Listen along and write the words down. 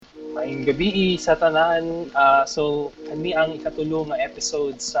Maayong gabi sa tanan. So, kami ang ikatulong nga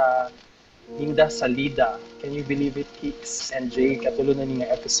episode sa Linda Salida. Can you believe it, Kicks and Jay? Katulo na ni nga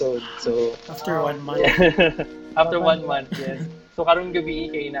episode. So, After 1 month. after 1 month, yes. So, karon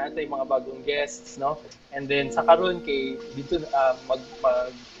gabi kay natay mga bagong guests, no? And then, sa karon kay dito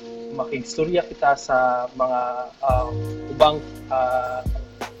makigstorya kita sa mga ubang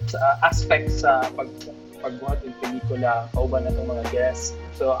sa aspects sa pagbuhat ng pelikula kauban natong mga guests.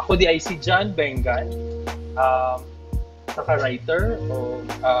 So ako di ay si John Bengan, saka-writer o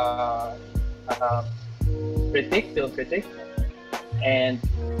film critic. And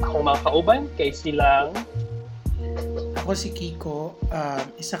ako mga kauban kay silang Ako si Kiko,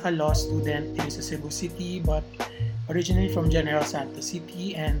 isa ka law student dito sa Cebu City but originally from General Santos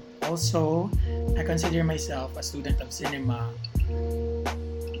City, and also I consider myself a student of cinema.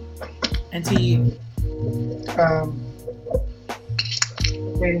 And si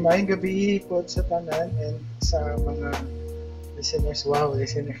Okay, maayong gabi po sa tanan and sa mga listeners. Wow,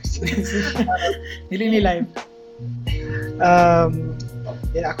 listeners. Nilini live.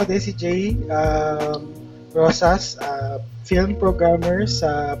 Ako din si Jay Rosas, film programmer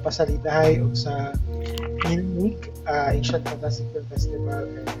sa Pasalidahay o sa Milnig, Asian Fantastic Film Festival,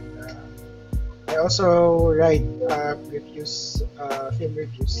 and I also write reviews, film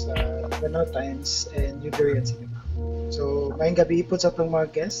reviews sa Lanao Times and New Durian Cinema. So, maayong gabi po sa itong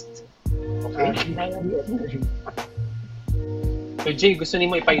mga guests. okay. So Jay, gusto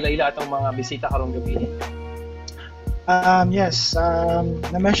nimo ipailaila atong mga bisita karong gabi? Yes,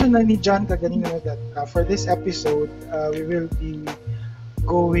 na-mention na ni John kaganina that for this episode, we will be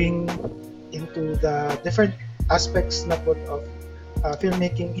going into the different aspects na po of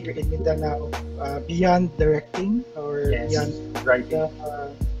filmmaking here in Mindanao, beyond directing or Yes,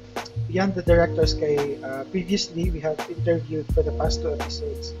 beyond the directors. Kay previously we have interviewed for the past 2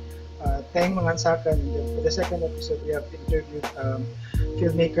 episodes Teng Mangansakan, and then for the second episode we have interviewed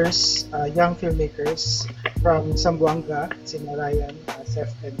filmmakers, young filmmakers from Zamboanga, sina Ryan,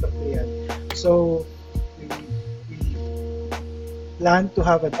 Seth, and Brian. So we plan to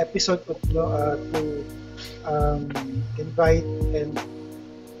have an episode to invite and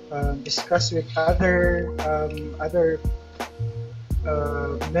discuss with other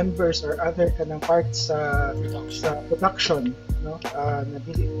members or other kanang parts sa production, no, na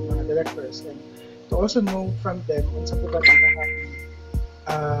dili mga directors, and to also know from them unsa po ba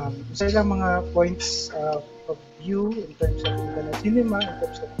sa ilang mga points of view in terms of kanang cinema, in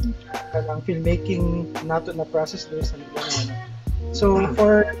terms of kanang filmmaking nato na process there sa Mindanao. So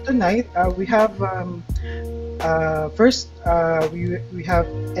for tonight, we have first we have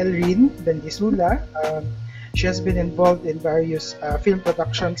Elrin Bendisula. She has been involved in various film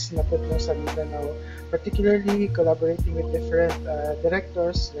productions na po sa Mindanao, particularly collaborating with different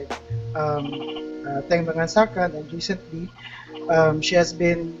directors like Teng Mangansakan, and recently she has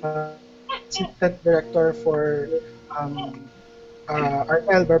been assistant director for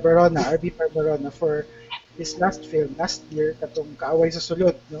RB Barbarona for this last film last year, katong Kaaway sa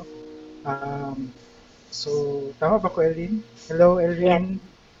Sulod, no? So tama ba ko, Elrin? Hello, Elrin.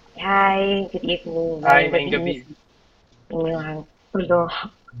 Hi, good evening. Hi, maayong gabi. Inyong tulo.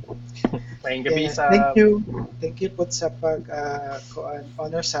 Maayong gabi sa Thank you po sa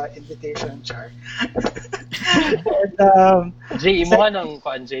honor sa invitation, Char. And Jay, imo ka ng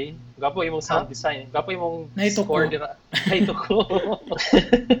kuan, Jay. Gapo imong sound design. Gapo imong Naito score ko. dira. Naito ko.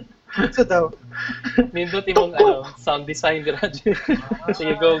 so daw, Nindot imong sound design dira, Jay.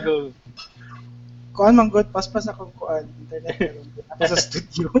 Sige, go. kuan man good paspas akong kuan internet karon ako sa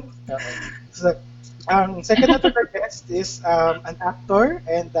studio. So, ang second na to guest is an actor,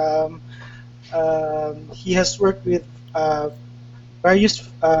 and he has worked with various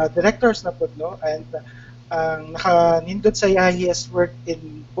directors na po, no, and nakanindot sa iya, he has worked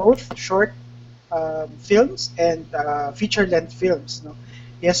in both short films and feature-length films, no.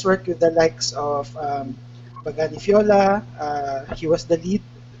 He has worked with the likes of Bagani Fiola. He was the lead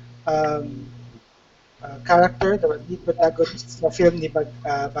character, the lead protagonist sa film ni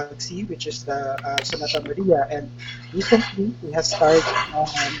Bagsi, which is the Sonata Maria, and recently he has starred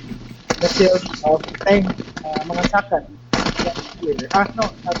the film of Teng Mangansakan last year.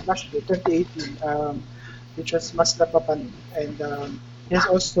 Not last year, 2018, which was Mas Lapapan, and he has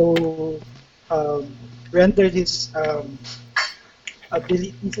also rendered his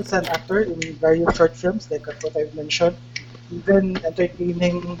abilities as an actor in various short films like what I've mentioned, even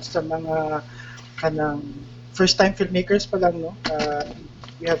entertaining sa mga kanang first-time filmmakers pa lang, no?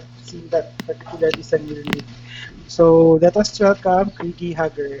 We have seen that particularly sa Milnig. So let us welcome Craigie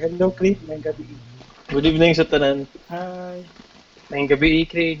Hager. Hello, Craig. Maayong gabi. Good evening sa tanan. Hi. Maayong gabi,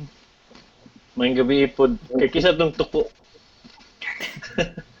 Craig. May gabi po. Kay kisa tong tuko.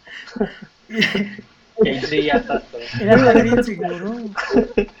 Kay Jay yata to. Ilan ka na rin siguro.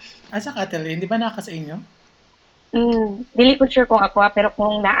 Asa ka, Catherine? Di ba naka sa inyo? Dili ko sure kung ako, pero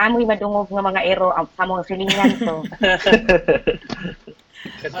kung naamoy madungog nga mga ero ang sa mga silingan to.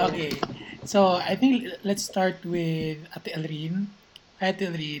 Okay. So, I think let's start with Ate Elrin. Hi,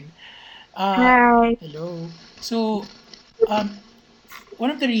 Ate Elrin. Hi. Hello. So, one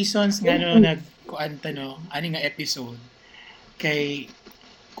of the reasons nga no nagkuanta no ani nga episode kay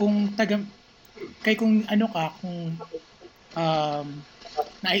kung ano ka kung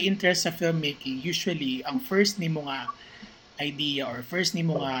nai-interest sa filmmaking, usually ang first nimo nga idea or first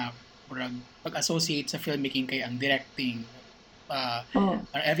nimo nga pag-associate sa filmmaking kay ang directing.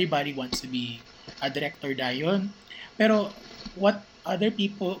 Everybody wants to be a director dayon. Pero what a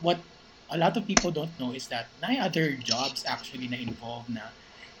lot of people don't know is that may other jobs actually na involved na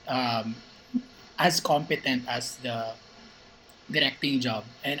as competent as the directing job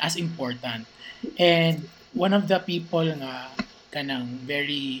and as important. And one of the people nga kanang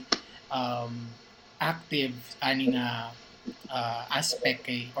very active ani nga aspect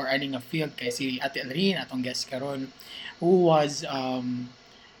kay or ani nga field kay si Ate Elrin atong guest karon who was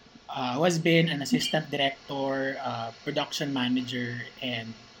been an assistant director, production manager,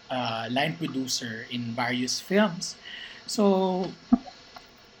 and line producer in various films. So,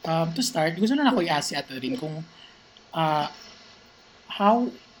 to start, gusto na ako i-ask si Ate Rin kung how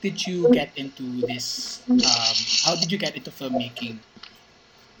did you get into this? How did you get into filmmaking?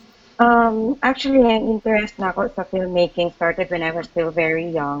 Actually, ang interest na ako sa filmmaking started when I was still very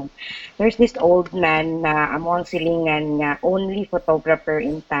young. There's this old man na among silingan nga only photographer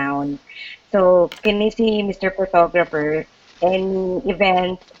in town. So, kini si Mr. Photographer, any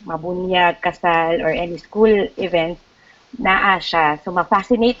event, mabunyag, kasal, or any school event, naa siya. So,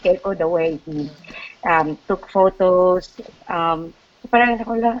 ma-fascinate kay ko the way he took photos. Parang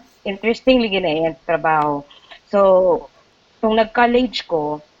nakula, interesting lagi na yan trabaho. So, nung nag-college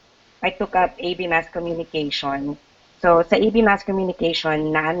ko, I took up AB Mass Communication. So, sa AB Mass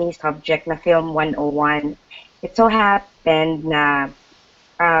Communication, naami subject na Film 101. It so happened na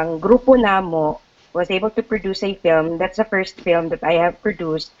ang grupo namo was able to produce a film. That's the first film that I have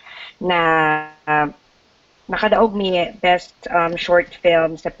produced na nakadaog mi best short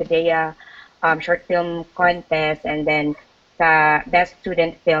film sa PDEA short film contest and then sa best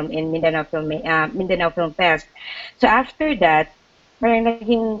student film in Mindanao Film Fest. So after that, parang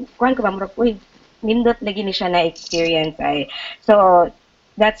naging kuan ko ba murag uy nindot lagi ni siya na experience so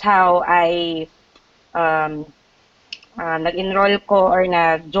that's how I nag-enroll ko or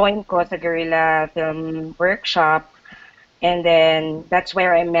nag-join ko sa Guerrilla Film Workshop, and then that's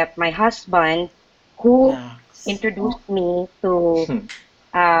where I met my husband who introduced me to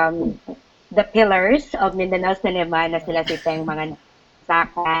the pillars of Mindanao cinema na sila si Teng Mga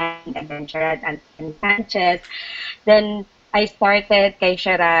Sakan and then Sharad and Sanchez. Then I started kay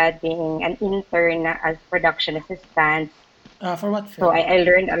Sharad being an intern as production assistant. For what film? So I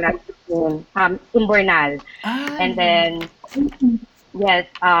learned a lot in Bernal. And then,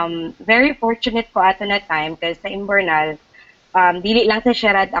 yes, very fortunate ko ato na time kasi sa Imbernal, dili lang sa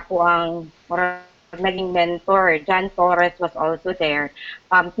Sharad ako ang naging mentor. John Torres was also there,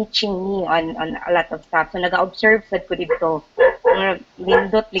 teaching me on a lot of stuff. So nag-observe sad ko dito.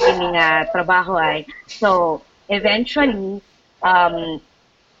 Lindot lagi ni nga trabaho ay. So eventually,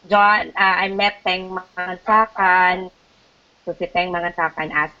 John, I met Teng Mangansakan. So si Teng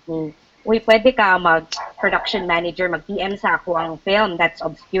Mangansakan asked me, uy, pwede ka mag-production manager, mag-PM sa ako ang film that's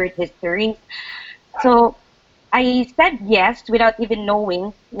Obscured Histories. So I said yes without even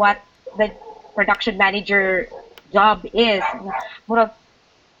knowing what the production manager job is. Murag,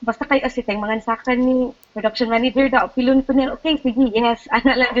 basta kayo si Teng Mangansakan ni production manager daw. Pilon ko niya, okay, sige, yes.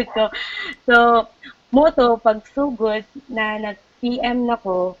 Ano lang dito. So, moto pag so good na nag-PM na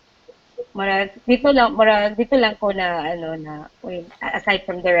ko dito lang ko na aside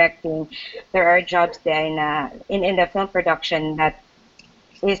from directing, there are jobs there na in the film production that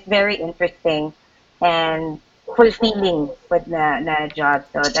is very interesting and fulfilling with na job.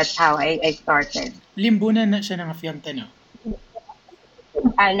 So that's how I started. Limbunan na siya ng film no?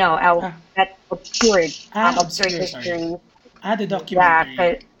 That's Obscured. Obscured History. The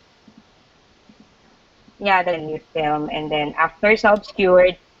documentary. Yeah, the new film. And then after sa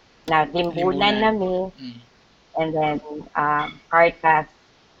Obscured, naglimbunan nami. And then Cartas.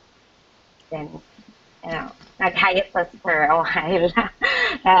 Then nag-hire pa for a while.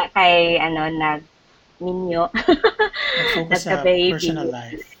 Kay nag-minyo. Nag-focus sa personal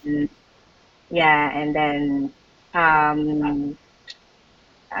life. Yeah, and then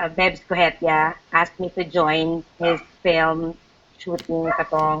Bebs Cohetia asked me to join his film shooting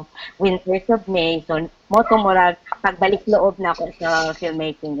katong Winters of May. So, mo murag pagbalik loob na ako sa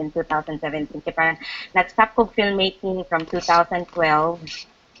filmmaking in 2017. Kaya parang nag-stop ko filmmaking from 2012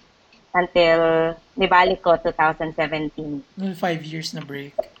 until nibalik ko 2017. 5 years na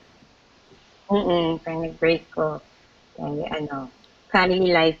break. Parang nag-break ko. Kaya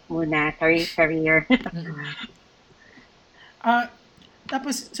family life muna, career.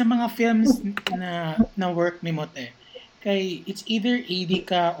 Tapos sa mga films na work ni Mote, kay it's either AD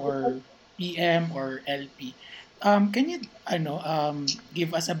ka or PM or LP. Can you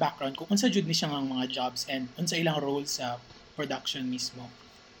give us a background kung unsa jud ni siya ang mga jobs and unsa ilang roles sa production mismo?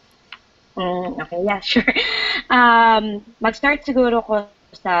 Okay, yeah, sure. Mag-start siguro ko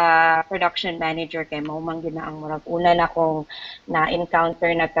sa production manager kay mao man gyud na ang murag una na akong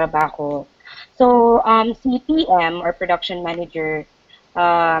na-encounter na trabaho. So, si PM or production manager,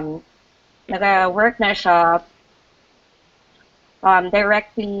 nag-work na siya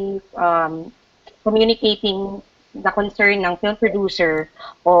directly communicating the concern ng film producer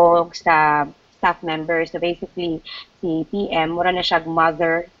o sa staff members. So basically, si PM, mura na siya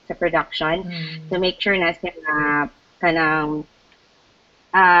mother sa production to make sure na siya kanang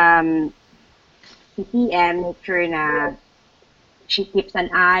si PM make sure na she keeps an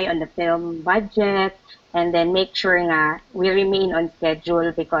eye on the film budget and then make sure nga we remain on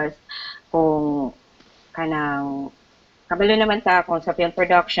schedule because kung kanang kabalo naman ta kung sa film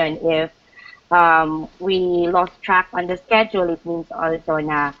production if we lost track on the schedule, it means also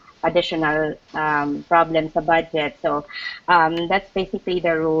na additional problems sa budget. So that's basically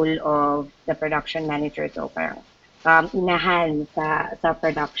the role of the production manager. So parang inahan sa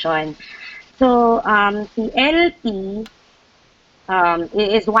production. So si LP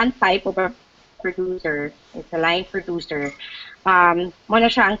is one type of a producer. It's a line producer.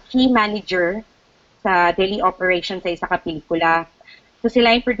 Muna siya ang key manager sa daily operations sa isa ka pelikula. So si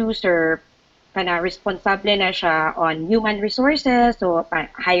line producer, kana responsable na siya on human resources, so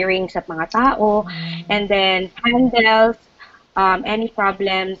hiring sa mga tao, and then handles any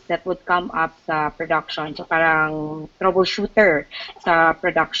problems that would come up sa production. So parang troubleshooter sa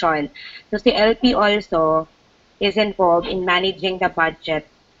production. So si LP also is involved in managing the budget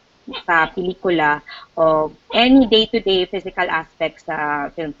sa pelikula of any day-to-day physical aspects sa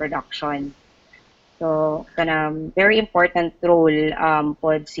film production. So, very important role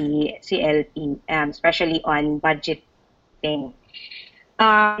po si LP, especially on budgeting.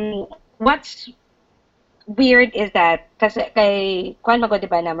 What's weird is that, kasi kay Kwan Mago,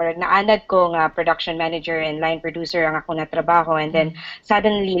 diba, naanad ko nga production manager and line producer ang ako na trabaho, and then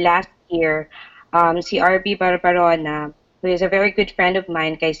suddenly last year, si RB Barbarona, who is a very good friend of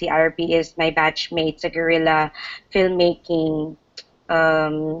mine, kay si RB is my batchmate sa guerrilla filmmaking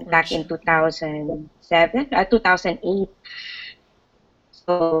back in 2008.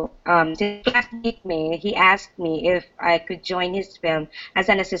 So, since classmate me, he asked me if I could join his film as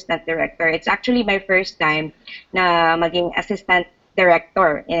an assistant director. It's actually my first time na maging assistant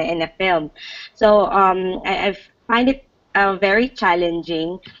director in a film. So, I find it very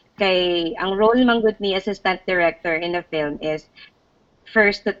challenging. Kay ang role man gud ni assistant director in a film is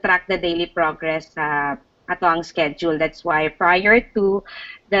first to track the daily progress sa ato ang schedule. That's why prior to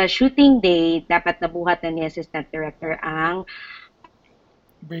the shooting day, dapat nabuhat na ni assistant director ang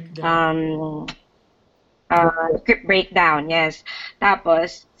breakdown. Script breakdown, yes.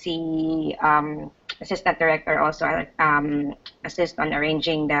 Tapos si assistant director also assist on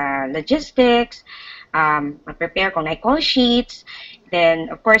arranging the logistics, prepare kung may call sheets, then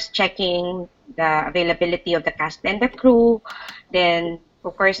of course checking the availability of the cast and the crew, then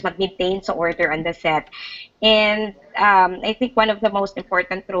of course mag-maintain sa order on the set. And I think one of the most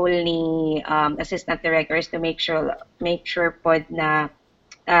important role ni assistant director is to make sure pod na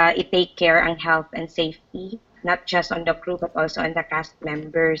i-take care ang health and safety, not just on the crew but also on the cast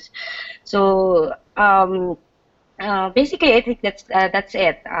members. So basically I think that's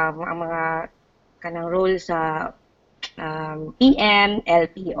it. Ang mga kanang role sa PM,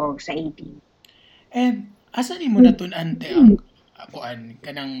 LP o sa AD. And asa ni mo natun-an te ang kuan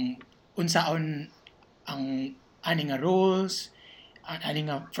kanang unsaon ang ani nga roles, ani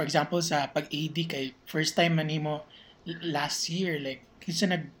nga for example sa pag-AD kay first time man nimo last year, like kinsa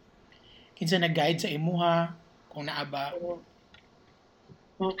nag-guide sa imuha kung naa ba?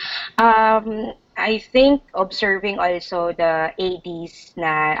 I think observing also the ADs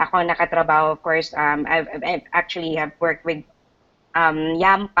na ako nakatrabaho, of course, I've actually have worked with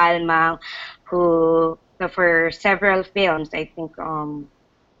Yam Palma, who for several films, I think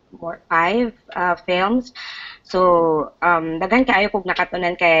more 5 films. So daghan kaayo kog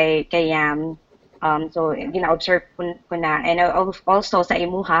nakatunan kay Yam. So gina-observe ko na, and also sa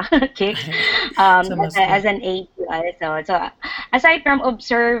imuha, Kicks, Sa as Mascot. an AD also. So aside from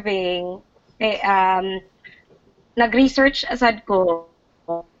observing, nag-research asad ko,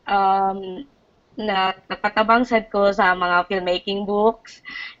 um, na nakatabang sad ko sa mga filmmaking books,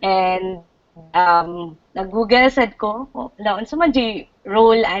 and nag-google sad ko naon sa man di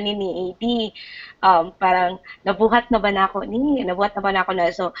role ani ni AD. Parang nabuhat na ba nako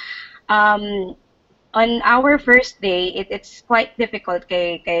na. So um, on our first day, it's quite difficult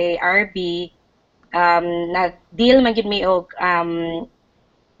kay RB. Nag-deal man gid mi og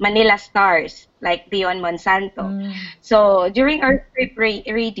Manila Stars, like Dion Monsanto. Mm. So during our script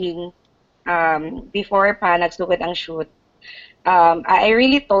reading, before pa nagsugod ang shoot, I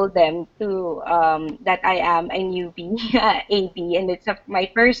really told them to that I am a newbie AD, and it's my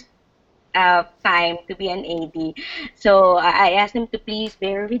first time to be an AD. So I asked them to please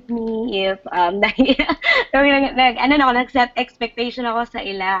bear with me if nag-set expectation ako sa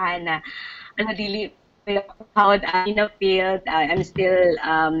ilahan na dili how I'm in the field. I'm still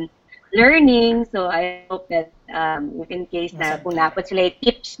learning, so I hope that if in case na kung napot sila yung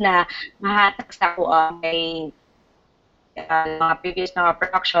tips na mahatak sa ako may mga previous na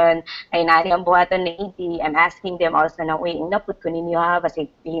production ay nari ang buhatan ni AD, I'm asking them also na, uy, inapot ko ninyo ha,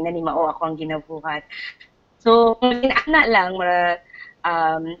 kasi pihin na ni Mao ako ang ginabuhat. So, kung ana lang,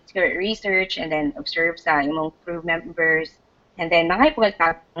 research and then observe sa imong crew members, and then mga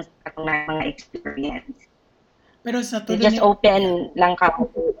ipagkatapos sa atong mga experience. Pero sa You tulo just ni open lang ka.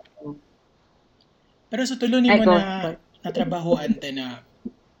 Pero sa tulo ni Ay, mo go. na natrabahoan te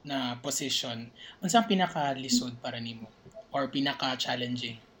na position, unsa ang pinaka-lisod para nimo or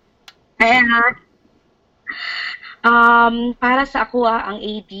pinaka-challenging? Kaya para sa ako ang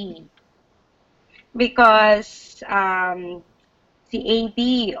AD, because si AD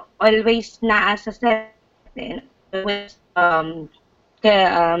always naa sa set, and always kaya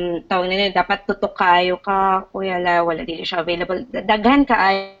tawag nila dapat tutok kayo ka, kuya la wala dili siya available, daghan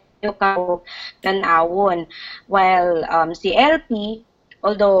kaayo ka og tan-awon, while si LP,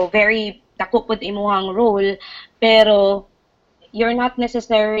 although very dako pud imuhang role, pero you're not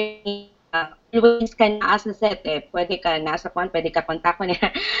necessarily always ka naa sa set pwede ka nasa kwan, pwede ka kontakon niya.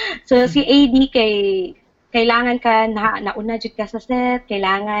 So si AD kailangan ka nauna jud ka sa set,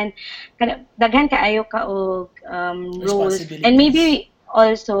 kailangan daghan kaayo ka og roles, Responsibilities. and maybe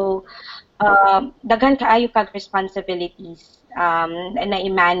also daghan kaayo kag responsibilities na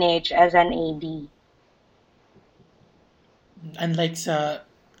i-manage as an AD. Unlike sa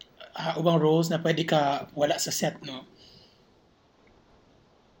ubang roles na pwede ka wala sa set, no?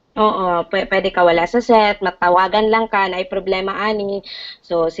 Oo, pwede ka wala sa set, matawagan lang ka na ay problema ani.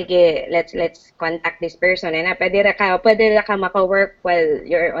 So sige, let's contact this person. And pwede ra ka maka-work while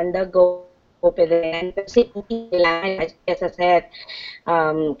you're on the go. Pwede kasi kailangan ka sa set.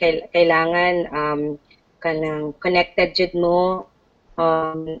 Kailangan kanang connected jud mo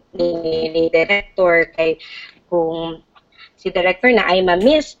ni director, kay kung si director na ay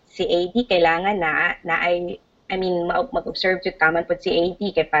ma-miss, si AD kailangan na ay, I mean, mag-observe jud kaman pud si AD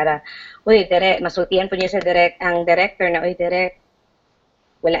kay para, uy, masultihan po niya sa ang director na, uy, direct,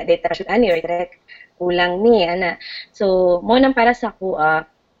 wala data shoot ani, or direct, kulang ni, ana. So, mo nang para sa kuha,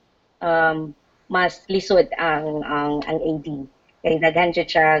 mas lisod ang AD. Kay daghan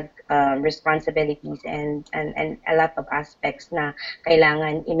jud siya responsibilities and a lot of aspects na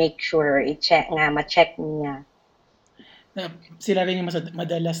kailangan i-make sure, i-check nga, ma-check niya. Sila rin yung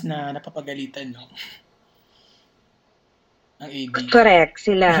madalas na napapagalitan, no? Ang AD. Correct,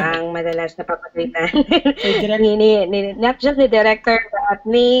 sila ang madalas na papagalitan. Not just the director, but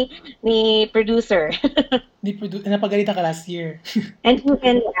ni producer. Napagalitan ka last year. And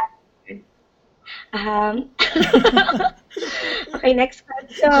even okay, next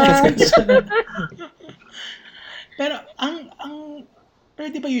question. Pero pero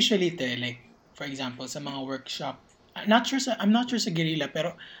di ba usually like for example sa mga workshop, I'm not sure sa Guerrilla,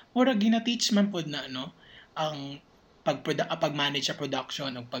 pero mura gina-teach man pod na ang pag-manage sa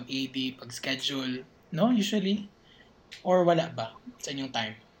production o pag-AD, pag-schedule, no? Usually? Or wala ba sa inyong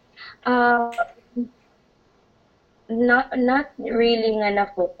time? Not really nga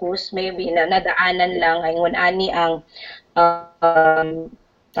na-focus. Maybe nadaanan lang ayun ani ang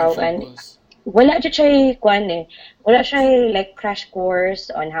tawagan. Wala dyan siya wala siya like crash course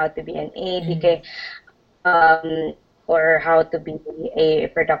on how to be an AD kay or how to be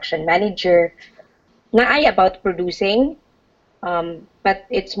a production manager. Na ay about producing, but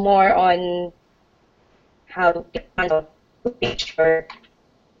it's more on how to picture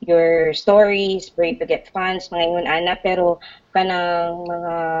your stories for you to get funds mga ingon ana pero kanang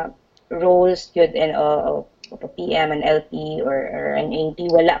mga roles yun and PM and LP or an AD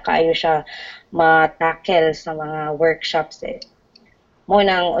wala kaayo siya ma-tackle sa mga workshops eh. Mo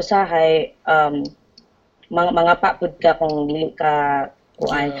nang usahay mga papud ka kung dili ka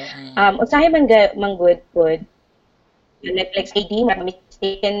kuan. Usahay man good pod Netflix AD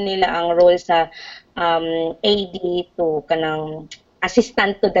mistaken nila ang role sa AD to kanang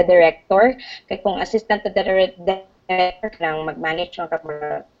assistant to the director kay kung assistant to the director kanang mag-manage ng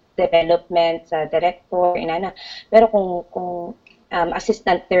development sa director inana pero kung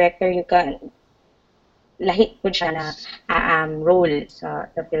assistant director you can lahi po siya na role sa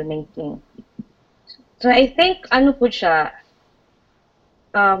filmmaking. So I think ano po siya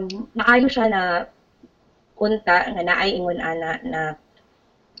maayo siya na unta nga naay ingon ana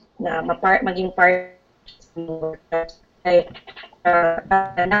na maging part kay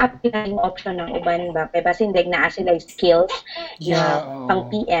na-apply yung option ng uban ba kay basin deg naa sila skills na pang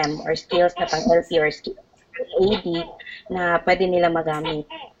PM or skills na pang LP or skills AD na pwede nila magamit.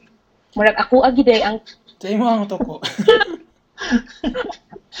 Murag ako agi day ang Tayo mo ang toko.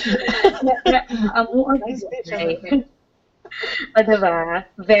 Nice pitch. O diba?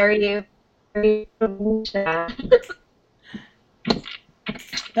 Very siya.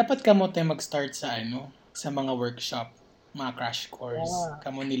 Dapat kamo tayo mag-start sa sa mga workshop, mga crash course.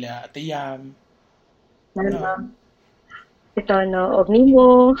 Kamo nila atayam. Ito no,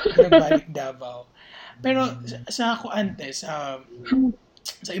 Ognimo. Nagbalik Davao. Pero sa ako antes, sa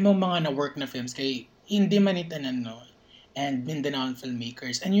imong mga na-work na films kay hindi man itanan and Mindanao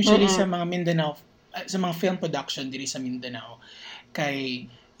filmmakers and usually sa mga Mindanao sa mga film production diri sa Mindanao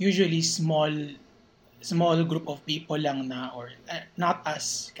kay usually small group of people lang na or not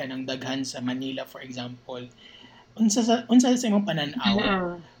us kanang daghan sa Manila for example unsa sa imong pananaw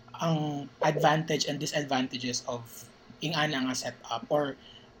ang advantage and disadvantages of ingana nga setup or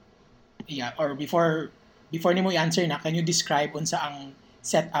before nimo i-answer na can you describe unsa ang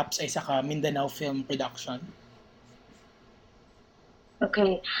setup sa isa ka Mindanao film production?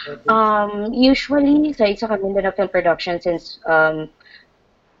 Okay. Usually sa isa ka Mindanao film production since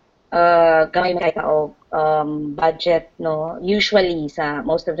gamay man tao budget no usually sa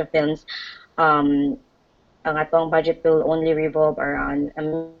most of the films ang atong budget will only revolve around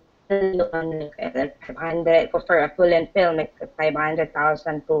like 500 for a full-length film like 500,000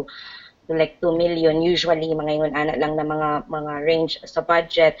 to like 2 million usually mga ingon ana lang na mga range sa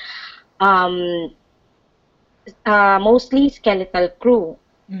budget mostly skeletal crew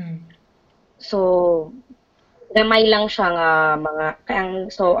so gamay lang siya nga mga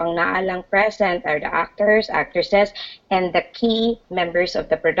so ang naalang present are the actors, actresses and the key members of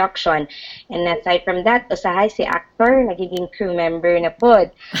the production and aside from that usahay si actor nagiging crew member na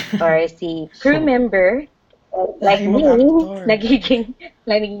pod or si crew member like me nagiging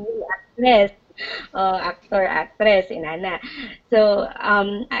actress actress inana so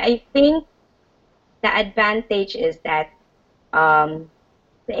I think the advantage is that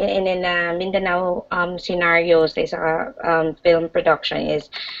in Mindanao scenario sa isa film production is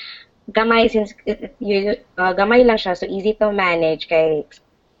gamay since gamay lang siya so easy to manage kay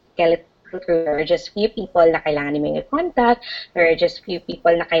skeletal crew there are just few people na kailangan nimong i-contact there are just few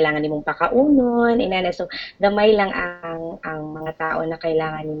people na kailangan nimong pakaunon inana so gamay lang ang mga tao na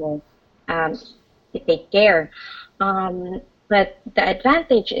kailangan nimong i-take care but the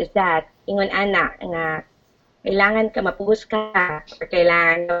advantage is that ingon ana nga kailangan ka mapugos ka or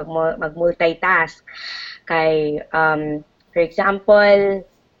kailangan mag-multitask kay for example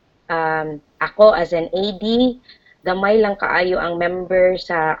ako as an AD gamay lang kaayo ang member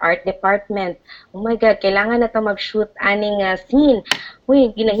sa art department oh my god kailangan na ta mag-shoot aning scene uy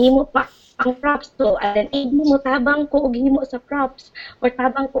ginahimo pa ang props to as an AD mo tabang ko og himo sa props or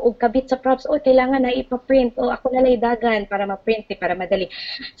tabang ko og kabit sa props o kailangan na ipa-print o ako na lay dagan para ma-print para madali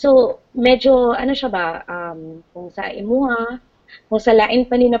so medyo ano siya ba kung sa imuha kung sa lain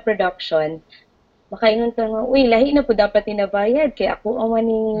pa ni na production makaingon ka nga uy lahi na po dapat tinabayad kay ako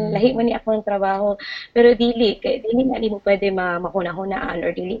maning lahi man ni ako ang trabaho pero dili na mo pwede mahuna-hunaan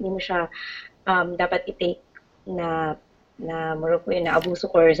or dili nimo siya dapat i-take na muro ko yun na abuso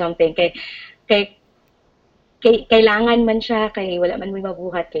ko or something kay kailangan man siya kay wala man may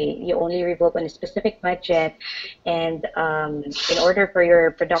mabuhat kay you only revolve on a specific budget and in order for your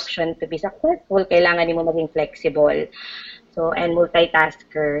production to be successful kailangan nimo maging flexible so and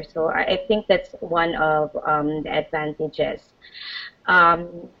multitasker so I think that's one of the advantages I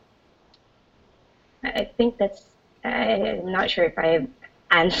think that's I'm not sure if I've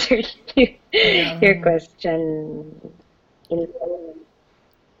answered your question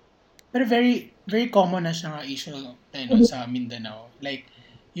Pero very very common na siya nga issue sa Mindanao. Like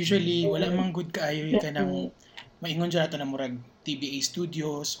usually wala mang good kaayo ka nang maingon dyan ato na murag TBA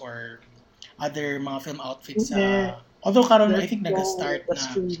studios or other mga film outfits sa although karon I think nag-start na. That's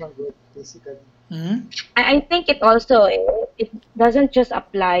true naman good, basically. I think it also it doesn't just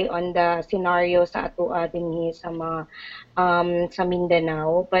apply on the scenario sa ato dinhi sa mga sa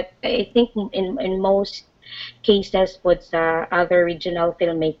Mindanao, but I think in most cases po sa other regional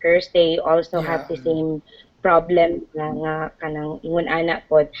filmmakers, they also have the same problem nga kanang ingon ana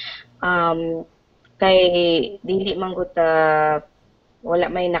pod. Kay dili man gud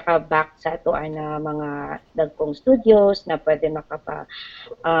wala may naka-back sa ato na mga dagkong studios na pwede makapa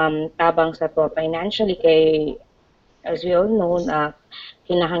tabang sa to financially kay as we all know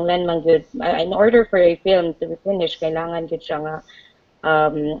kinahanglan man gyud in order for a film to be finished kailangan gyud siya nga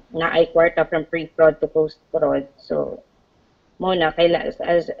na ay kwarta from pre-prod to post-prod. So mo na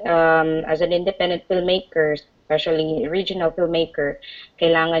as an independent filmmaker, especially regional filmmaker,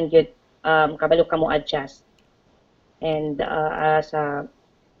 kailangan gyud kabalo ka mo adjust and sa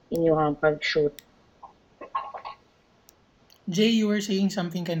inyong pag-shoot. Jay, you were saying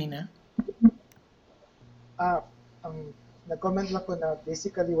something kanina? Nag-comment lang ko na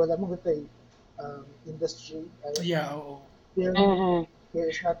basically wala mo gutay industry. Oo. Film,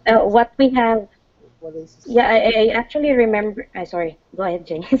 there's not What we have, wala I actually remember, sorry, go ahead,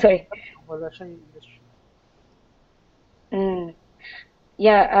 Jay. Sorry. wala siya yung industry.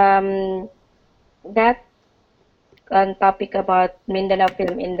 That topic about Mindanao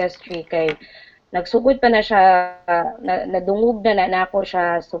film industry kay nagsugod pa na siya nadungog na nako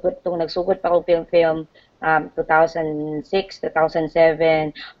siya sugod tong nagsugod pa ko film 2006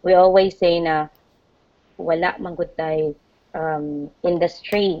 2007 we always say na wala man gud tay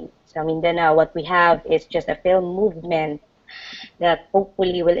industry sa Mindanao. What we have is just a film movement that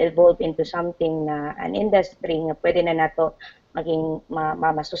hopefully will evolve into something na an industry nga pwede na nato maging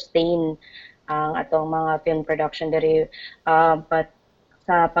ma-sustain ang atong mga film production diri but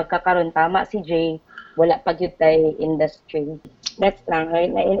sa pagkakaroon tama si Jay wala pa gyud tay industry. That's lang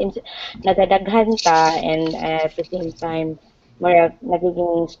nagadaghan ta and at the same time more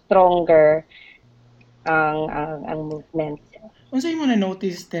nagiging stronger ang movement. Unsay mo na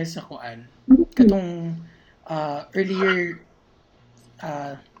notice test sa kuan katong earlier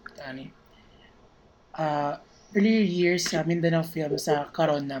earlier years sa Mindanao film sa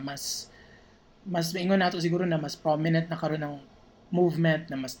karon na mas maingon nato siguro na mas prominent na karon ng movement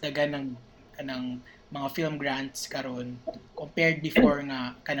na mas dagan ng kanang mga film grants karon compared before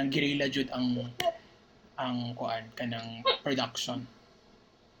nga kanang guerrilla jud ang kuan kanang production.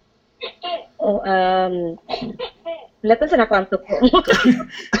 Lato sa nako ang tuko.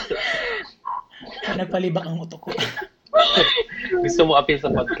 Nagpalibak ang utok ko. Gusto mo appeal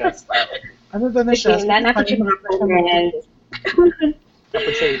sa podcast. Ano ba na siya? Nato siya mga friends.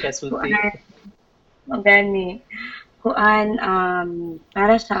 Dapat siya ikasulti. Gani. Kuan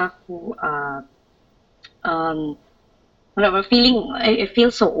para sa ako feeling I feel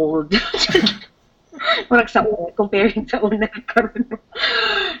so old. Murag sa comparing sa una karon.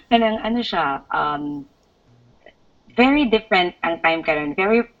 Kanang ano siya very different ang time karon.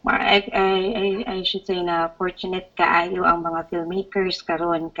 Very I should say na fortunate kaayo ang mga filmmakers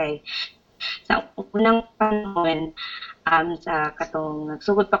karon kay sa unang panahon sa katong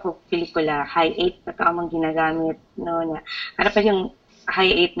nagsugod pa ko pelikula high 8 pa ka among ginagamit no na para pa yung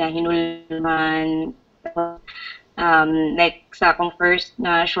high 8 na hinulman like sa akong first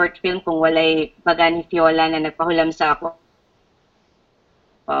na short film kung walay baga ni Fiola na nagpahulam sa ako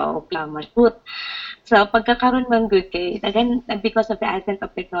ma-shoot. So pagkakaroon man good kay dagan because of the advent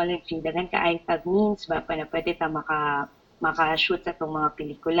of technology dagan ka iPad means ba pa na pwede ta maka-shoot sa itong mga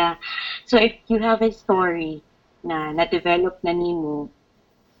pelikula. So if you have a story na na-develop na nimo,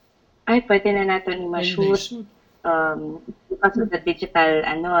 ay pwede na nato ni ma-shoot because of the digital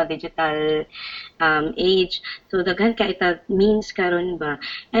age. So daghan ka ita means karon ba.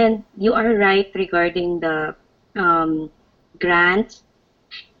 And you are right regarding the grants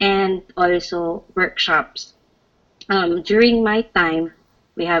and also workshops. During my time,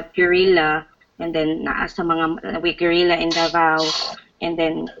 we have Guerrilla and then sa mga we Guerrilla in Davao and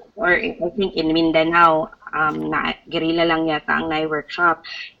then or I think in Mindanao na Guerrilla lang yata ang workshop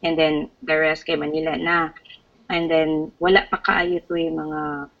and then the rest kay Manila na and then wala pa kaayo to yung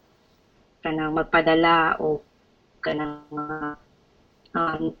mga kanang magpadala o kanang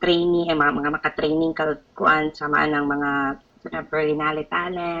training mga maka-training kuan sama ng mga Berlinale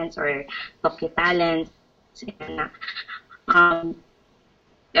talents or Tokyo talents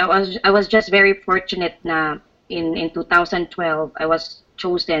I was just very fortunate na in 2012 I was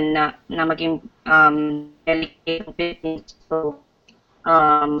chosen na maging delegate ng Philippines to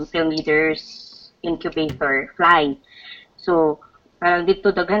Film Leaders Incubator, FLY. So, parang dito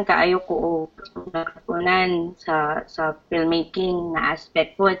daghan kaayo ko natutunan sa filmmaking na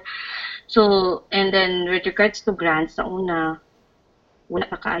aspect po. So, and then with regards to grants, sa una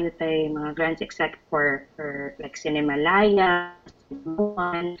pa kaayo tayo mga grants except for like Cinemalaya,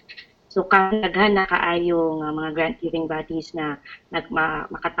 so daghan na kaayo nga mga grant giving bodies na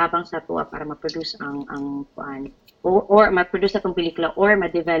makatabang sa tuwa para ma-produce ang kuan or ma-produce atong pelikula or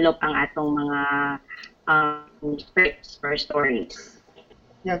ma-develop ang atong mga scripts or stories.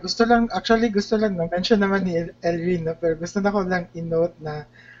 Yeah, gusto lang na-mention naman ni Elvin, no? Pero gusto na ko lang i-note na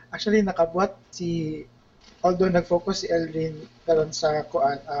actually nakabuhat although nag-focus si Elvin karon sa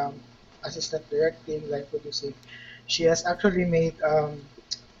assistant directing, line producing, she has actually made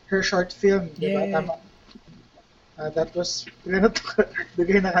her short film, di ba? Yeah. Tama. That was,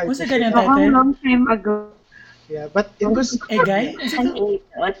 dugay na kayo. What's the ganyan A title? long time ago. Yeah, but it was... Egay? 2008.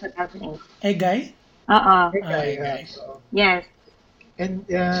 Egay? Yeah. So, Yes. and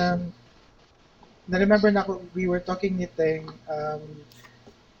na-remember na ako, we were talking ni Teng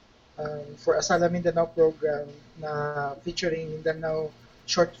for Asala Mindanao program na featuring Mindanao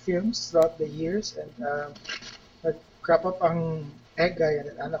short films throughout the years, and nag-crop up ang Egay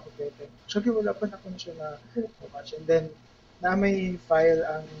and anak ko Teng. Actually, wala pa na ko siya na much. And then, na may file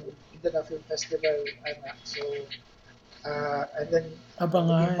ang Mindanao Film Festival, anak. So, and then,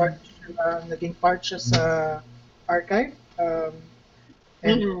 Abangan. naging part siya sa archive.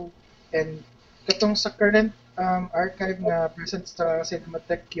 And katong sa current archive nga present sa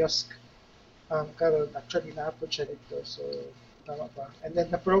Cinematheque kiosk karon actually naapod siya dito, so tama ba, and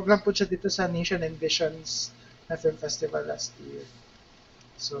then na-program po siya dito sa Nation and Visions na film festival last year,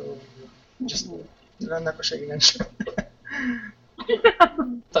 so just lang na ko siya i-mention.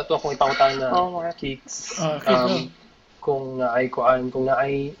 Tato akong ipangutang na Kicks. Okay, Kung naay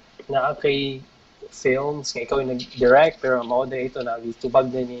kay films nga ikaw yung nag-direct pero mao na ito na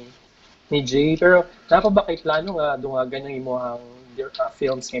tubag na ni Jay, pero napa ba kay plano nga dungagan ng imong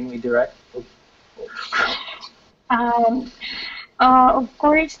films nga imong i-direct? Of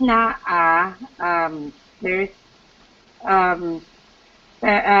course there's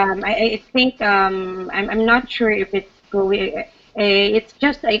I think I'm not sure if it's going, it's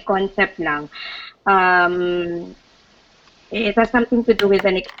just a concept lang. It has something to do with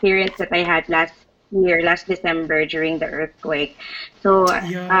an experience that I had last December during the earthquake. So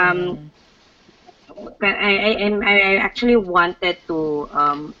I actually wanted to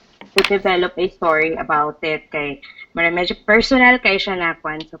develop a story about it. Kay medyo personal kay siya na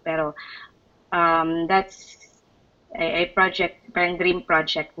kwan. So pero that's a project, parang dream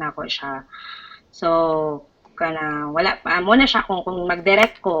project na ko siya. So kana wala pa mo na siya kung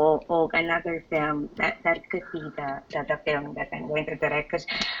mag-direct ko o another film, that could be the film that I'm going to direct, because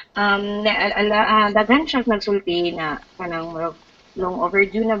daghan siya nagsulti na kanang long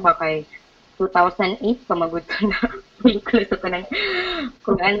overdue na ba kay 2008 pamagod ko na pelikula, so kanang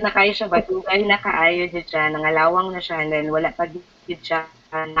kung na kayo siya ba dugay na kaayo siya, nangalawang na siya, and then wala pa gid siya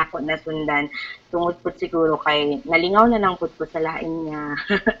nako na sundan tungod po siguro kay nalingaw na lang pud ko sa lain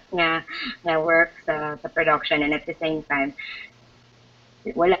nga work sa production, and at the same time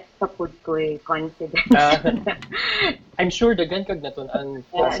wala pa pud ko confidence. I'm sure daghan kag natun-an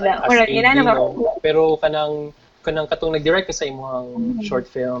as correct, pero kanang katong nag-direct ka sa imong short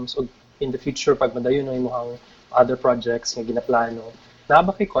films o in the future pag madayon no imong other projects nga ginaplano, na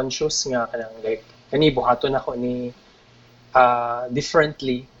ba kay conscious nga kanang like kani buhaton ako ni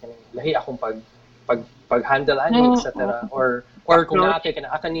differently, lahi akong pag-handle ani, etc. Or kung naakay ka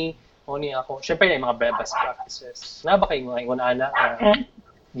na ni ako, syempre na yung mga best practices. Na ba kayo mga ingon ana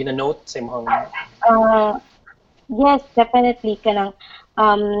gina-note sa imong yes, definitely kanang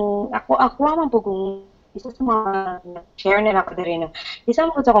ako man po kung isa sa mga share na ako diri no. Isa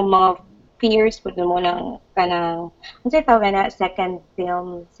mo sa akong mga fears pud mo nang kanang unsa tawag na second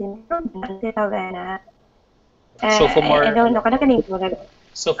film syndrome, unsa tawag na sophomore. I don't know,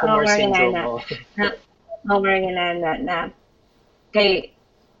 Sophomore syndrome. Na kay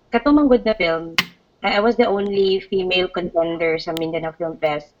katumang good na film, I was the only female contender sa Mindanao Film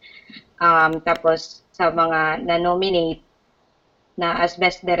Fest. Tapos sa mga na-nominate na as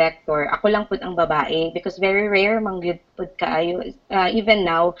best director, ako lang pud ang babae, because very rare man gyud pud kaayo. Even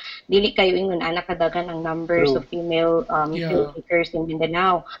now, dili kayo ingon anak kadagan ang numbers of female filmmakers in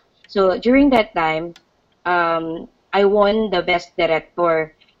Mindanao. So during that time, I won the best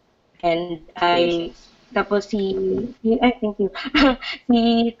director, and tapos I thank you.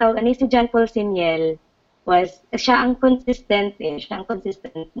 si John Paul Siniel, was siya ang consistent siya ang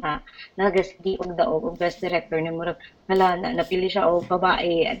consistent na nagasigi og daog og best director na murag hala na napili siya og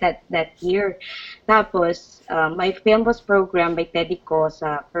babae that year. Tapos my film was programmed by Teddy Co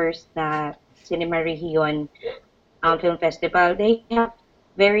sa first na Cinema Region Film Festival. They have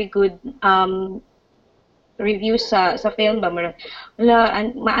very good reviews sa film ba murag wala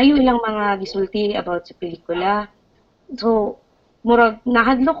maayo ilang mga gisulti about sa pelikula. So murag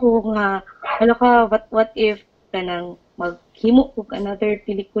nahadlo ko nga hala ka what if kanang maghimo og another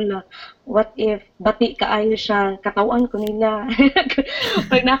pelikula, what if bati kaayo siya katawan ko nila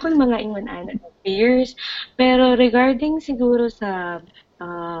pag na akong mga ingon ana fears. Pero regarding siguro sa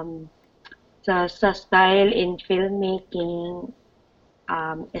style in filmmaking,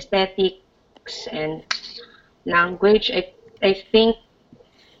 aesthetics and language, I think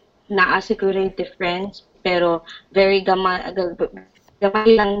naa siguro yung difference pero very gamay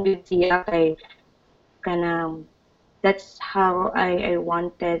lang yun siya kay kanang that's how I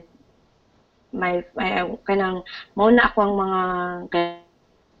wanted my kanang mo na ako ang mga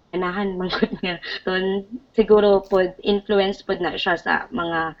ganahan mangkot niya ton siguro pod influence pod na siya sa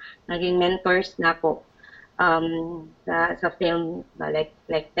mga naging mentors nako sa film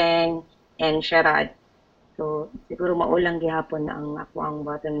like Teng and Sherad. So, siguro maulang gihapon na ang ako ang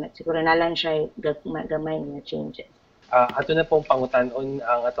button. Siguro na lang siya gamay na changes. Ato na pong pangutanon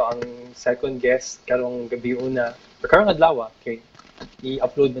ang ang second guest karong gabi una. Karong adlaw kay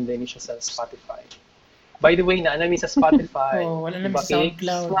i-upload man din siya sa Spotify. By the way, naanami sa Spotify. Wala na sa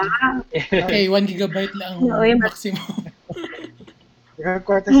SoundCloud. Wow. Okay, 1 gigabyte lang maximum.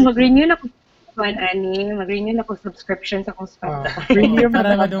 Mag-renew na ko mag-renew na ko subscription sa akong Spotify. Premium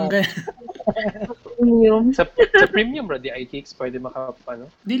para madunggan. Premium. sa premium ra di ITX pwede makapano.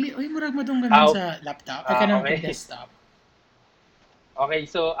 Dili murag madunggan sa laptop. Okay. Desktop. Okay,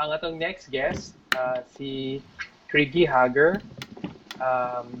 so ang atong next guest si Craigie Hager.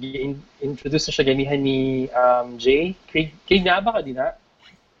 Introduce na siya ganihan ni Jay. Craig na ba ka din ha?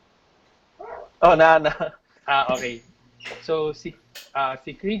 Oh, na. Okay. So si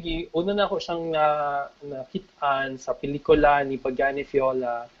Craigie, una na ako siyang nakitaan sa pelikula ni Pagani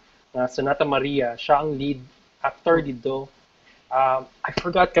Fiola na Sonata Maria. Siya ang lead actor dito. I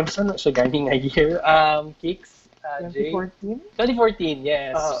forgot kung saan siya galing nga year. Kicks, Jay? 2014,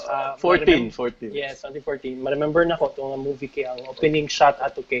 yes. 14. Yes, 2014. Ma-remember na ko itong movie kay ang opening shot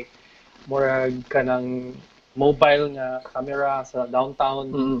ato kay murag kanang mobile nga camera sa downtown.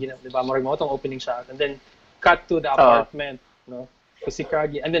 Di ba? Murag mo itong opening shot. And then, cut to the apartment. No? So si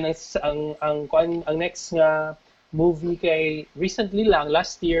Craigie. And then, ang next nga movie kay recently lang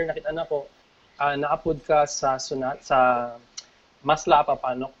last year nakita na ko na-upload ka sa Masla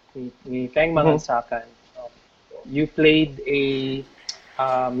Papanok ni Teng Mangansakan. You played a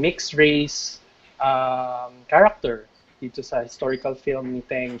mixed race character dito sa historical film ni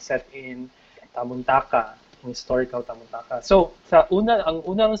Teng set in Tamuntaka, historical Tamuntaka. So ang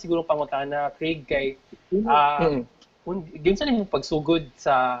una siguro pangutana Craig kay ginsa nimo pagsugod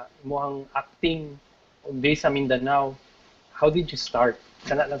sa imong acting based sa Mindanao. How did you start?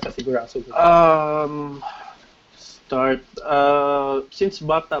 Kana lang sa siguro ang sugod. Since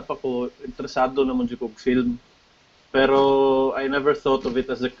bata pa ko, interesado naman dyan kong film. Pero I never thought of it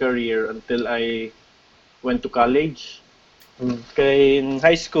as a career until I went to college. Kaya in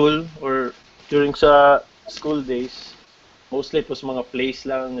high school or during sa school days, mostly it was mga plays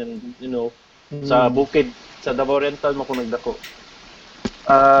lang and sa bukid, sa Davao Oriental mo ko nagdako.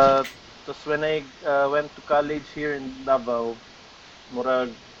 Tapos when I went to college here in Davao, murag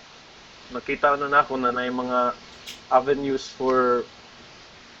nakita na ako na yung mga avenues for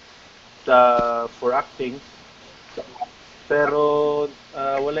acting. Pero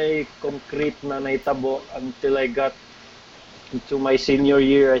walay concrete na naitabo until I got into my senior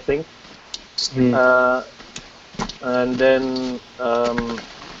year, I think. And then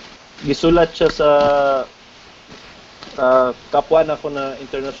gisulat siya sa kapwa na ako na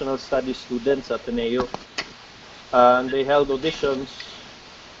international studies student sa Ateneo. And they held auditions.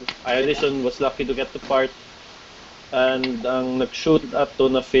 I auditioned, was lucky to get the part. And ang nag-shoot ato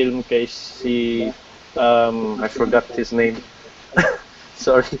na film kay si I forgot his name.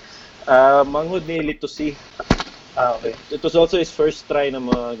 Sorry. Manghod ni Lito C. Okay. It was also his first try na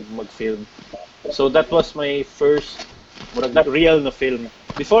mag-film. So that was my first real na film.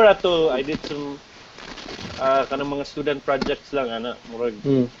 Before ato, I did some kanang mga student projects lang murag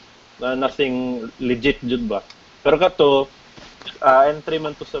nothing legit jud ba. Pero kato entry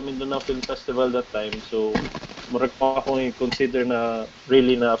man to sa Mindanao Film Festival that time. So murag pa akong i-consider na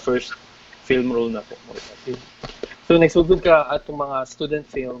really na first film role na ko. So nagsugod ka atong mga student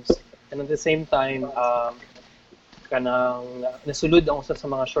films. And at the same time, kanang nasulod ang usa sa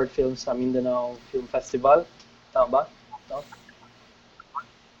mga short films sa Mindanao Film Festival. Tama ba? No?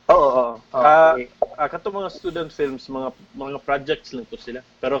 Oo. Okay. Katong mga student films, mga projects lang to sila.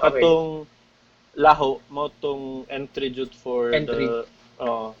 Pero Okay. katong laho mo tong entry jud for Entry. the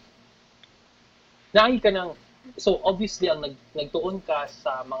Naay ka ng, so obviously ang nagtuon ka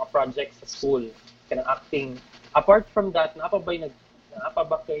sa mga projects sa school, kanang acting. Apart from that, naapa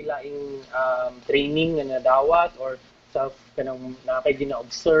ba kay laing training nga nadawat or sa kanang nakay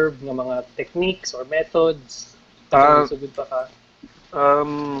gina-observe nga mga techniques or methods? Sugod pa ka.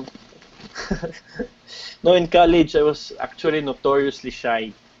 No, in college I was actually notoriously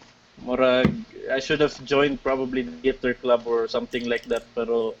shy. Murag, I should have joined probably the theater club or something like that.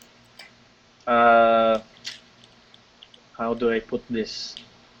 Pero how do I put this?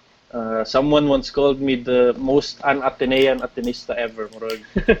 Someone once called me the most un-Atenean Atenista ever. Murag,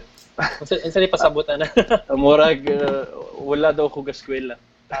 Unsa ni pasabutan na? murag wala daw ko gaskwela.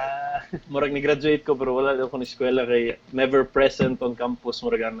 Murag ni-graduate ko pero wala daw ko ni eskwela kay never present on campus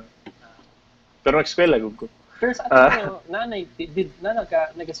murag ana. Pero nag-eskwela gud ko. Pero sa nanay,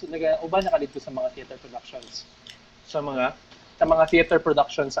 uban na ka dito sa mga theater productions? Sa mga Sa mga theater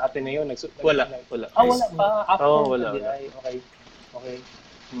productions sa Ateneo? wala. Wala pa. After, Oo, wala. Ay, okay.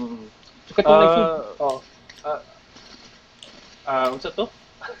 Mm. So, katong Unsa to?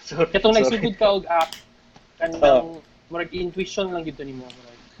 Sorry. katong nagsugod ka og act, kanang murag intuition lang gid nimo.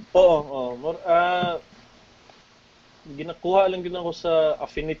 Oo. Ginakuha lang gid ako sa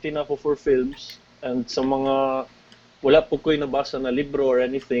affinity na ako for films and sa mga wala po ko'y nabasa na libro or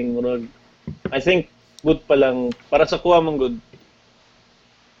anything. Murag, I think good pa lang para sa kuha mong good.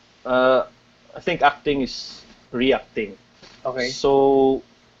 I think acting is reacting. Okay. So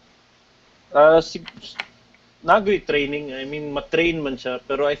nagoy training. I mean, matrain man siya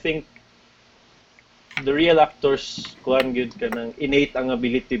pero I think the real actors kuan gyud kanang innate ang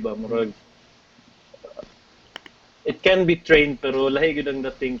ability ba murag it can be trained pero lahi gyud ang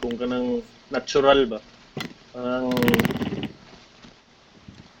dating kung kanang natural ba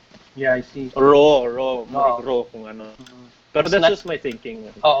Yeah, I see. raw murag raw kung ano pero Mas that's just my thinking.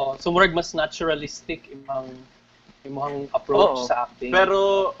 Oo. So, murag mas naturalistic imong approach Oo. sa acting.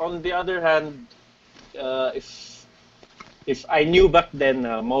 Pero on the other hand, if I knew back then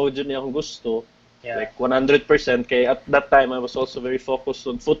na mao jud niya akong gusto, yeah. like 100% kay at that time I was also very focused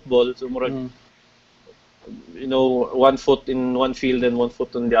on football, so murag you know, one foot in one field and one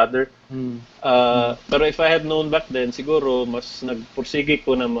foot on the other. Pero if I had known back then, siguro mas nagpursige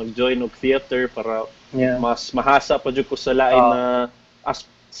ko na mag-join og theater para mas mahasa pa jud ko sa lain na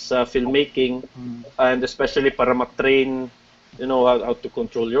sa filmmaking and especially para ma-train, you know, how to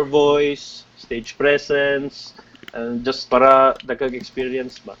control your voice, stage presence, and just para dagag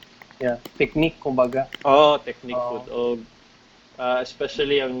experience ba. Yeah, technique kumbaga. Technique food.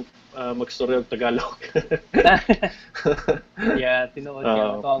 Especially ang magstorya og Tagalog. Yeah, tinuod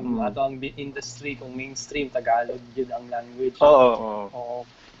niya ato ang industry kung mainstream Tagalog yun ang language. Oo.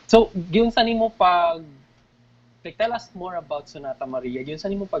 So, giunsa nimo pag like tell us more about Sonata Maria. Giunsa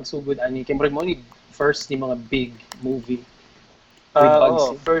nimo pagsugod ani kay murag mo ni first ni mga big movie with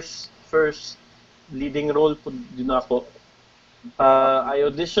Bugsy. First leading role po din ako. I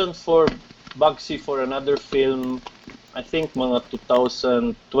auditioned for Bugsy for another film, I think mga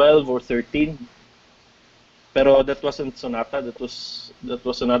 2012 or 13. Pero that wasn't Sonata. That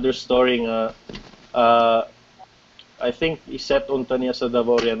was another story nga I think iset unta niya sa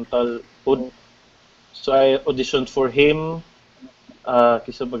Davao Oriental Hood. So I auditioned for him.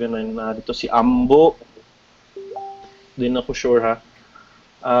 Kisa ba ganun na dito si Ambo. Di na ko sure ha.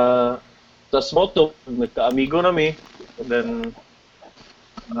 Tas mo to, nagka-amigo nami. Then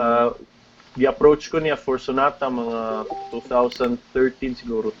di-approach ko niya for Sonata mga 2013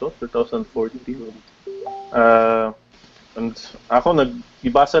 siguro to, 2014. And ako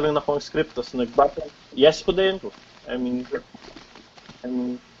nagbasa lang na ako ang script tapos nagbasa. Yes po din ko. I mean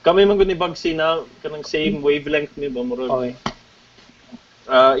kami man ni Bugsy na kanang same wavelength ni ba murag. Okay.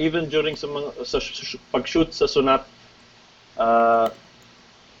 Even during sa mga pag-shoot sa Sonata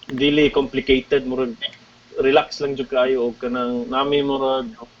dili complicated murag relax lang jud kayo og kanang nami murag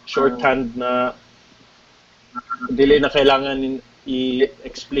shorthand na dili na kailangan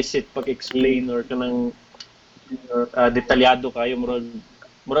i-explicit pag-explain or kanang detalyado kayo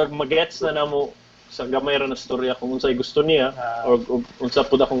murag magets na namo sa gamay ra na storya kung unsay gusto niya or unsa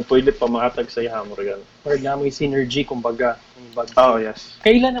pud akong pwede pamahatag sa iya murag gan. Murag na may synergy kumbaga ni Bugsy. Yes.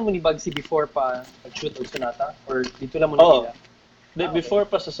 Kailan na mo ni Bugsy before pa pag-shoot og Sonata or dito na mo nila? Before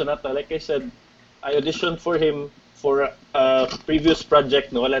pa sa Sonata, like I said, I auditioned for him for a previous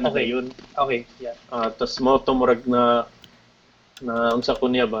project na wala na Okay. yun. Okay, yeah. Tas mo murag na unsa ko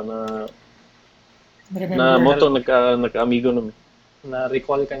niya ba na Remember, moto nagka-amigo namin.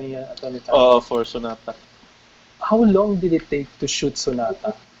 Na-recall ka niya ato ni Tan. For Sonata. How long did it take to shoot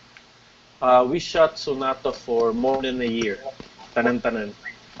Sonata? We shot Sonata for more than a year. Tanan-tanan.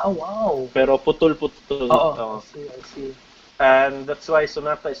 Oh, wow. Pero putol-putol. Oo, I see. And that's why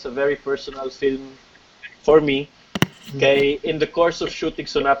Sonata is a very personal film for me. Kay in the course of shooting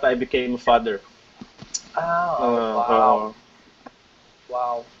Sonata, I became a father. Wow.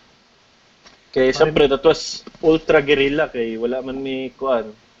 Wow. Kay siyempre, that was ultra guerrilla kay wala man may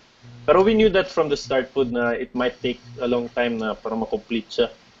kuan. Pero we knew that from the start po na it might take a long time na para ma-complete siya.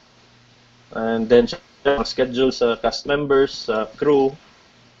 And then siya schedule sa cast members, sa crew.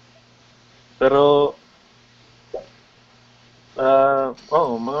 Pero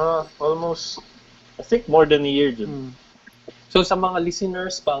mga almost I think more than a year dun. So sa mga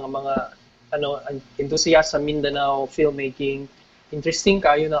listeners pa mga enthusiast sa Mindanao filmmaking, interesting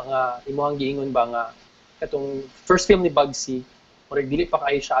kayo na nga imuhang giingon ba nga katong first film ni Bugsy, murag dili pa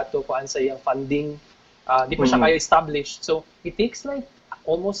kayo siya ato kuan sa iyang funding, di pa siya kayo established. So it takes like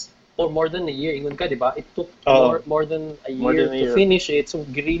almost or more than a year ingon ka, di ba? It took more than a year to finish it. So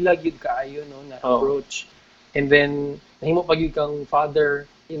guerrilla gyud kaayo no na approach. And then nahimo pa gyud kang father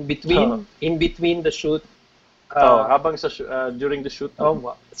in between the shoot. Habang sa during the shoot.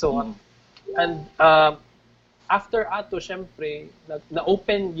 So and after ato syempre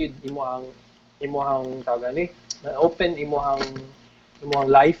na-open yun imuhang tawag ni na-open imuhang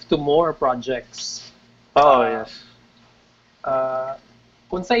life to more projects. Yes.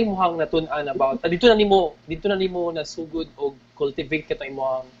 Kung sa imuhang natun-an about dito na nimo nasugod og cultivate kato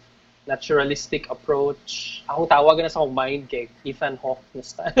imuhang naturalistic approach. Akong tawagan na sa akong mind kay Ethan Hawke na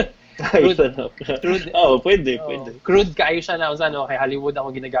pwede. Crude kayo siya na kay Hollywood ako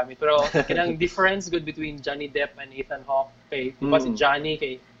ginagamit. Pero kinang difference good between Johnny Depp and Ethan Hawke kay si Johnny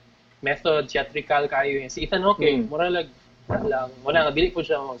kay method theatrical kayo. Si Ethan Hawke kay mura lang wala nga dili ko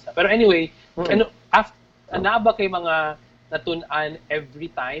siya mo. Pero anyway, after ba kay mga natun-an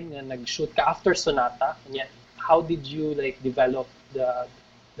every time nga nag-shoot ka after Sonata? How did you like develop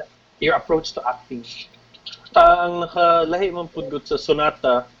your approach to acting? Ang nakalahi man pudgot sa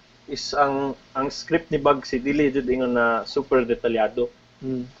Sonata is ang script ni Bugsy dili jud ingon na super detalyado.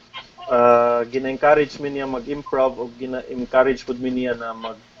 Gina-encourage mi niya mag-improv o gina-encourage pud mi niya na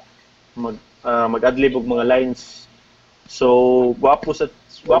mag-adlib og mga lines. So wapo sa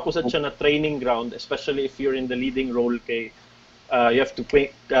siya na training ground, especially if you're in the leading role kay you have to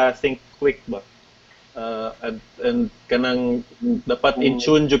think quick ba. And kanang dapat in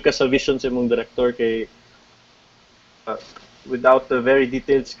tune jud ka sa vision sa imong director kay without a very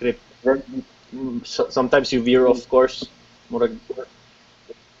detailed script sometimes you veer off course, murag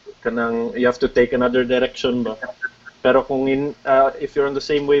kanang you have to take another direction ba. Pero kung if you're on the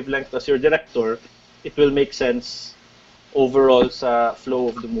same wavelength as your director, it will make sense overall sa flow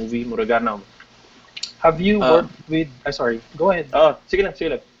of the movie, muragana. Have you worked with sorry, go ahead. Sige lang.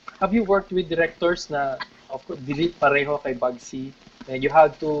 Have you worked with directors na of course dili pareho kay Bugsy and you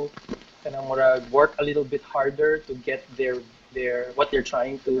had to kanang murag work a little bit harder to get their what they're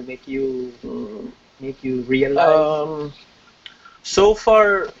trying to make you realize? So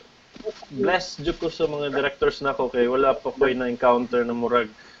far blessed jud ko sa mga directors nako kay wala pa ko na encounter na murag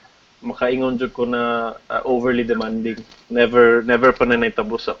makaingon jud ko na overly demanding. Never pa na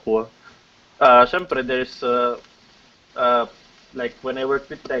nahitabo sa ko. Syempre there's like when I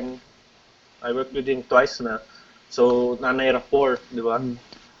worked with Teng, I worked with him twice na. So nanay rapport, di ba?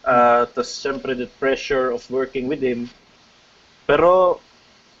 Tas syempre the pressure of working with him. Pero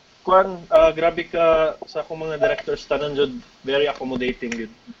grabe ka sa akong mga directors tanan jud very accommodating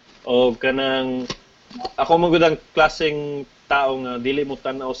gid. O kanang ako magudang klaseng tao nga dili mo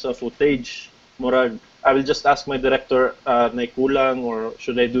tan-aw sa footage. Murag I will just ask my director na kulang or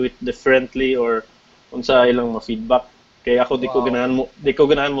should I do it differently or unsa ilang ma-feedback. Kaya ako di ko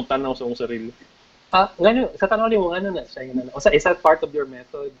ganahan mo tan-aw sa akong sarili. Ngano sa tanong mo na siya ngano. O sa isa part of your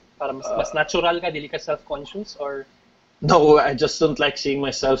method para mas natural ka, dili ka self-conscious or no, I just don't like seeing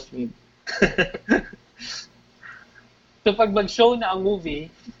myself. So pag mag-show na ang movie,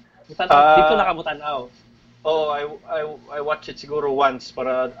 dito na ka mo tanaw. I watch it siguro once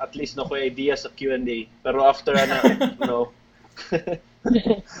para at least na ko idea sa Q&A. Pero after no.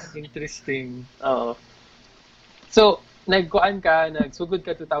 Interesting. So, nagsugod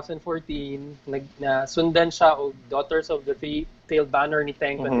ka 2014, sundan siya og Daughters of the Three-Tailed Banner ni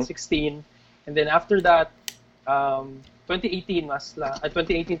Teng 2016. And then after that, 2018 masla at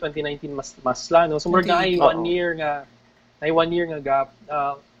 2018 2019 masla no. So murag na ay 2018. 1 year nga gap.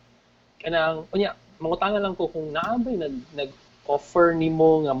 Kanang unya mangutangan lang ko kung naabay nag-offer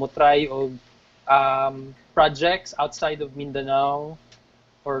nimo nga mo try og projects outside of Mindanao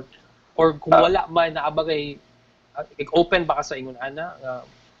or kung wala man naabagay open ba ka sa ingon ana?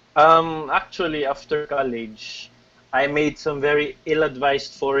 Actually, after college, I made some very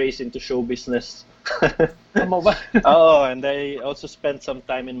ill-advised forays into show business. Tama ba? Oo, and I also spent some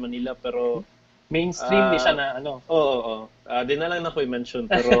time in Manila, pero Mainstream di siya na ano. oo. Di na lang na ko i-mention,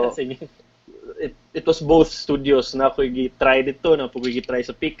 pero Sige. it was both studios na ako i-try dito, na ako i-try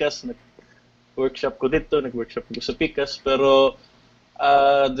sa Picas, nag-workshop ko dito, nag-workshop ko sa Picas, pero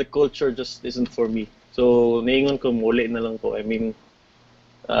the culture just isn't for me. So, naingon ko, muli na lang ko. I mean,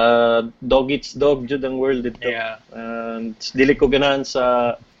 dog eats dog, jud ang world dito. Yeah. And dili ko ganahan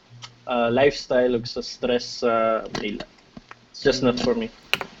sa lifestyle ug sa stress sa Manila. It's just not for me.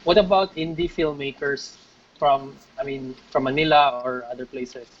 What about indie filmmakers from Manila or other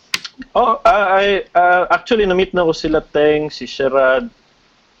places? Oh, I actually na-meet na ko sila Teng, si Sherad.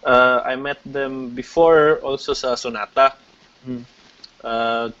 I met them before also sa Sonata.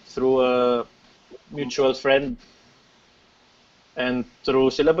 Through a mutual friend. And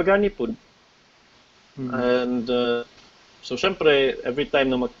through sila Bagani po. And so syempre every time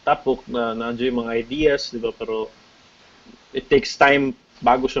na magtapok na nandiyo yung mga ideas, di ba? Pero it takes time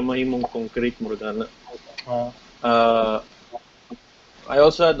bago siya mahimong concrete mo gana. I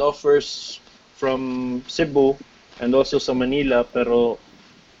also had offers from Cebu and also sa Manila, pero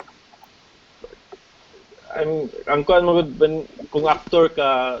ang kuan mo kung actor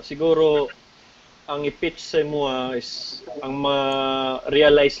ka, siguro ang i-pitch sa mo is ang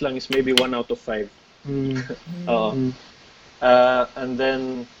ma-realize lang is maybe 1 out of 5. And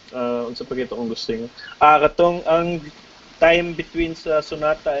then unsa pa gito kung gusto niyo. Katong ang time between sa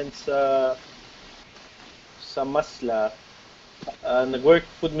Sonata and sa Masla, nag-work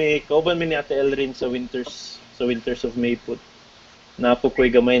pud mi kauban mi ni Ate Elrin sa Winters of May pud. Napo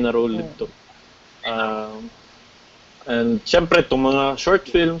ko'y gamay na role dito. And syempre itong mga short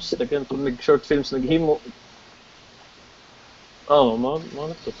films, daghan itong short films naghimo. Mo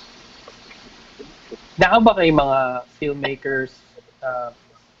na to. Naa ba kay mga filmmakers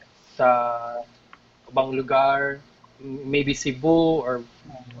sa ibang lugar, maybe Cebu or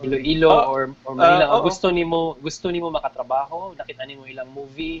Iloilo or Manila, gusto nimo makatrabaho, nakita nimo ilang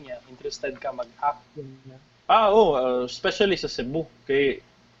movie nya, interested ka mag-act? Especially sa Cebu kay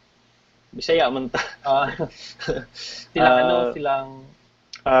Bisaya man ta. Silang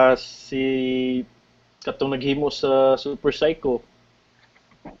si katong naghimo sa Super Psycho.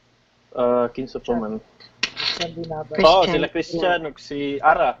 Kinsa pa man. Sila Christian ug si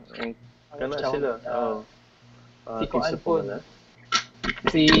Ara. Kana sila. Si Kuan po.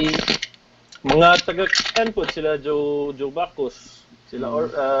 Si mga taga-Kuan po sila Joe Bacos. Sila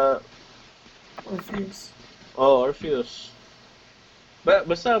Orpheus. Orpheus.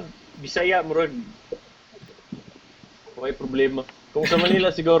 Basta Bisaya murag may problema. Kung sa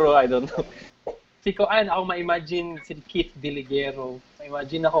Manila siguro, I don't know. Si Kuan, ako ma-imagine si Keith Diligero.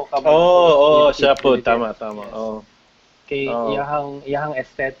 Ma-imagine ako siya po, tama. Kay iyahang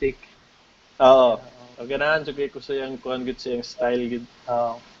aesthetic. Ganahan so kay ko sa yang kuan gud sa yang style gud.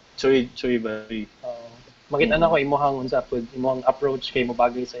 Choy ba? Makita na ko imuhang unsa pud, imuhang approach kay mo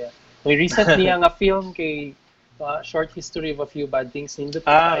bagay saya. May recently nga film kay Short History of a Few Bad Things nindot.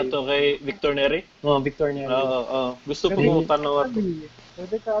 Ito kay Victor Neri? Victor Neri. Gusto ko mo tanaw ato.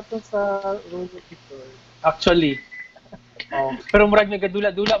 Pwede ka ato sa role of Victor. Actually. Pero murag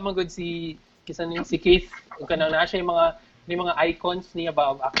nagadula-dula man gud si Keith ug kanang naa siya may mga icons niya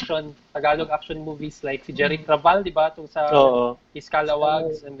ba of action, Tagalog action movies like si Jerry Craval, di ba? Tung sa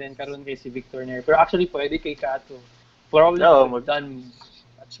Iskalawags and then karon kay si Victor Neri. Pero actually pwede kay Kato. Probably done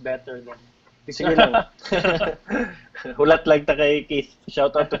much better than Sige lang. Hulat lang ta kay Keith.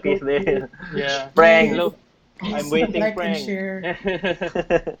 Shout out to Keith there. Yeah. Prank. Please I'm waiting, like prank. and share.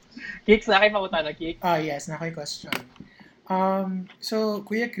 Kicks na kay pamutan na Kick. Yes, na kay question. So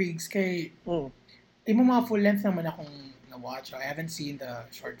Kuya Kriegs, kay imo mga full length naman akong na-watch. I haven't seen the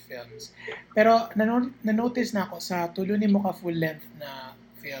short films. Pero na-notice na ako sa tulo nimo ka full length na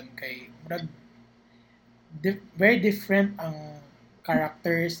film kay murag very different ang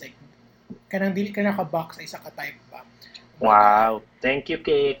characters, like kanang dili ka naka-box sa isa ka type ba. Wow. Thank you,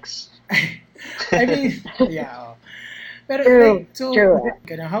 Kicks. I mean, yeah. Pero like, so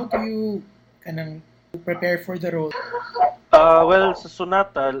how do you prepare for the role? Well, sa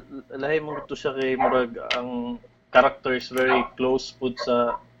Sonata, lahi mo to siya kay murag ang character is very close pud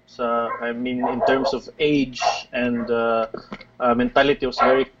sa I mean, in terms of age and mentality was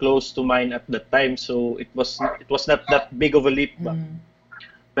very close to mine at that time. So it was not that big of a leap ba.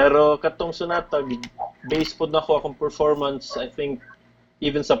 Pero katong Sonata, based po na ako akong performance, I think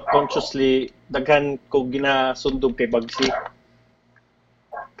even subconsciously daghan ko ginasundog kay Bagsi.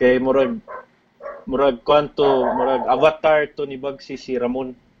 Kay murag avatar to ni Bagsi si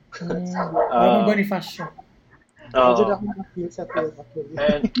Ramon. Ramon Bonifacio. Medyo ako nakafeel sa film actually.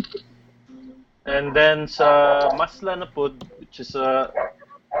 And then sa Masla na pod, which is a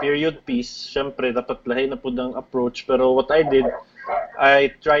period piece, syempre dapat lahi na pod ang approach. Pero what I did,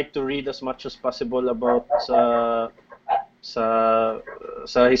 I tried to read as much as possible about sa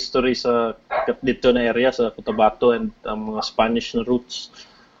history sa dito na area sa Cotabato and ang mga Spanish na roots.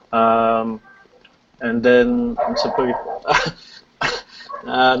 And then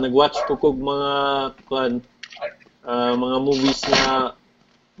nag-watch po kog mga movies na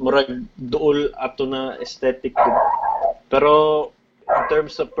murag duol ato na aesthetic. Pero in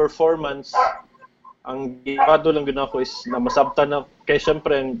terms of performance, ang ginawa lang gina ko is na masabtan na kay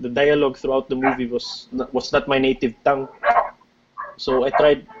syempre the dialogue throughout the movie was not my native tongue. So I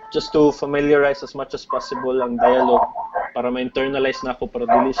tried just to familiarize as much as possible ang dialogue para ma-internalize na ako para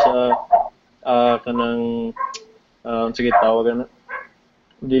dili siya kanang sige tawagan na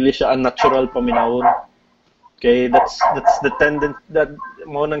dili siya unnatural paminawon. Okay, that's the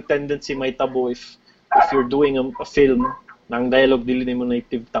tendency may tabo if you're doing a film nang dialogue dili nimo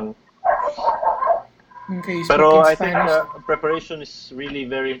native tongue. Okay, pero I think Spanish. Preparation is really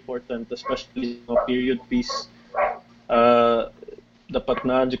very important, especially a period piece. Dapat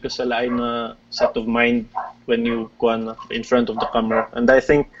na ka sa lain na set of mind when you kuan in front of the camera. And I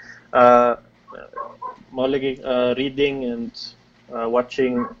think reading and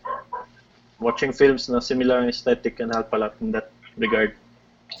watching films na similar aesthetic can help a lot in that regard.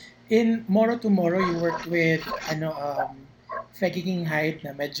 In Moro Tomorrow, you worked with Feggy King Hyde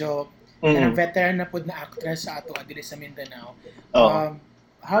na medyo kanang veteran na pod na actress sa ato adili sa Mindanao.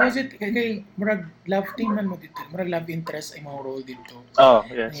 How was it kay murag love team man mo dito? Murag love interest ay mga role dito. Oh,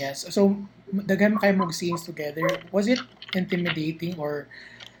 yes. Yes. So daghan kayo mo scenes together. Was it intimidating or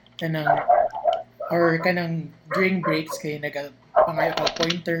kanang during breaks kay pangayo ka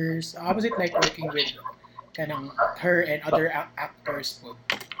pointers? How was it like working with kanang her and other actors po?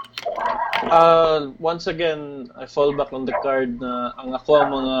 Once again, I fall back on the card na ang ako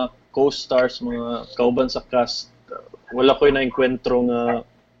ang mga co-stars, mga kauban sa cast, wala ko na enkwentro nga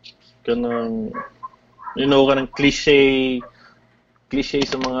kanang kanang cliche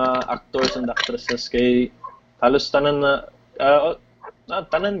sa mga actors and actresses kay halos tanan na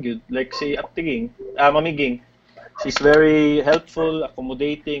tanan good like si Aptiging, Mamiging. She's very helpful,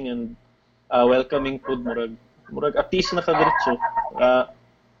 accommodating and welcoming pud murag atis na kadiretso.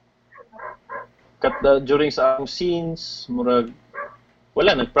 During sa ang scenes, murag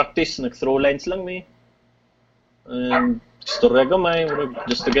wala, nag-practice, nag-throw lines lang may. And storya gamay,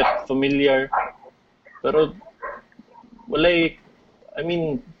 just to get familiar. Pero wala I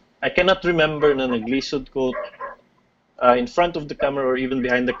mean, I cannot remember na naglisod ko in front of the camera or even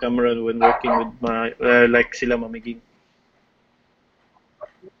behind the camera when working with my like sila Mamiging.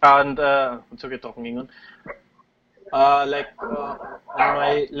 And what's okay talking ingon? On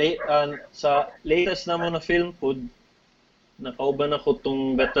my sa latest naman na film pod, nakauban ako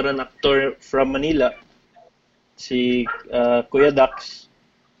tong veteran actor from Manila, si Kuya Dax.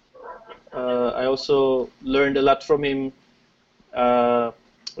 I also learned a lot from him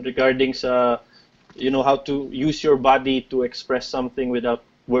regarding sa how to use your body to express something without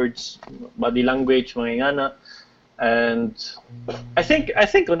words, body language, mga ingana. And I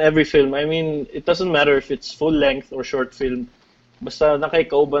think on every film, I mean, it doesn't matter if it's full length or short film, basta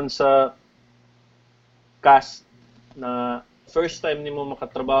nakikauban sa cast na first time nimo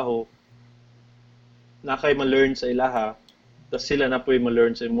makatrabaho, nakay ma-learn sa ilaha, tas sila na po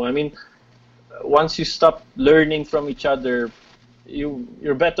ma-learn sa imo. I mean, once you stop learning from each other,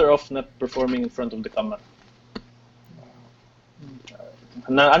 you're better off not performing in front of the camera.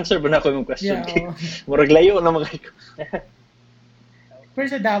 Na-answer ba na ako yung question? Yeah, murag layo na mga ko. Pero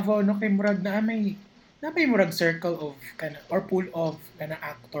sa Davao, no, kay murag na may murag circle of or pool of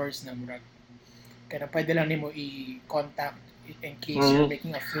actors na murag pwede lang nimo i-contact in case you're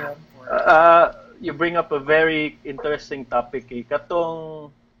making a film or you bring up a very interesting topic katong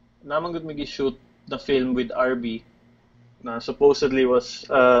namang gud migi-shoot the film with RB na supposedly was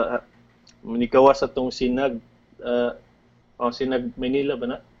manikawa sa tong Sinag Sinag Manila ba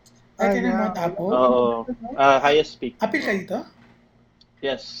na? Ay, kanang Mount Apo? Oo. Highest peak. Apil ka dito?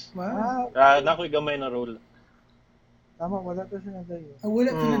 Yes. Wow. Nakoy gamay na role. Tama, wala to siya na dayo.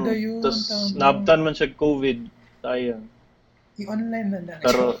 Wala to na dayon. Tapos naabtan man siya COVID. Sayang. I-online na lang.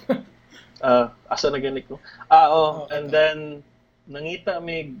 Pero, asa na ganit ko? And then, nangita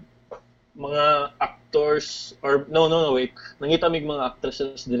mig mga actors, or no, wait. Nangita mig mga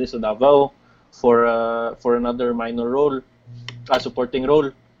actresses diri sa Davao for another minor role, supporting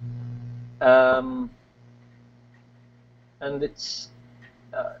role. And it's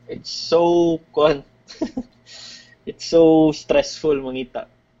so it's so stressful mangita.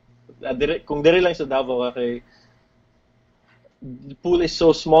 Kung diri lang sa Davao kay the pool is so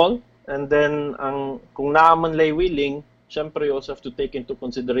small, and then kung naaman lay willing, syempre you also have to take into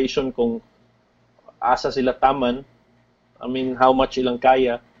consideration kung asa sila taman. I mean, how much ilang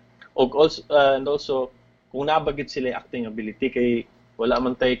kaya. And also kung nabagit sila acting ability, kay wala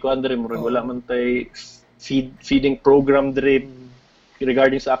man tay wala man tay feeding program diri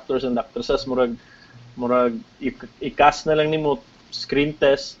regarding sa actors and actresses. Murag i-cast na lang nimo, screen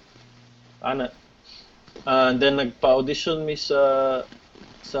test ana. And then nagpa-audition mi sa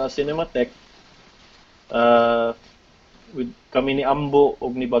Cinematheque with kami ni Ambo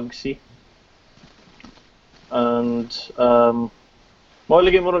og ni Bagsi. And mao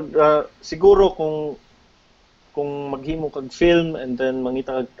siguro kung maghimo kag film and then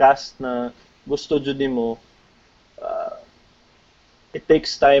mangita kag cast na gusto jud nimo, it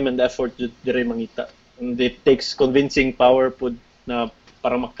takes time and effort jud dire mangita, and it takes convincing power pud na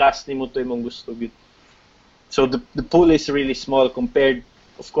para makast nimo to imong gusto gid. So the pool is really small compared,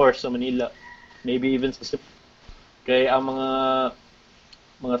 of course, sa Manila, maybe even sa kay ang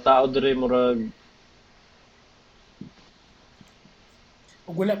mga tao dire murag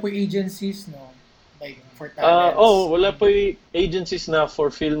wala po agencies, no? Like, for talents. Wala po agencies na for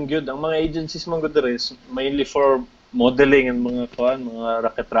film good. Ang mga agencies man good is mainly for modeling and mga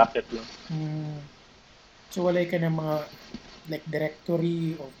racket lang. So, wala ka ng mga like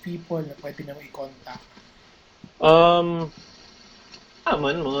directory of people na pwede na i-contact?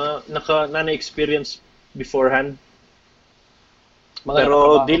 Mga na-experience beforehand.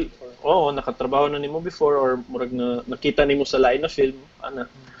 Pero nakatrabaho na nimo before, or murag na nakita nimo sa lain na film ana.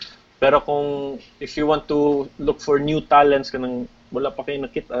 Pero kung if you want to look for new talents kanang wala pa kay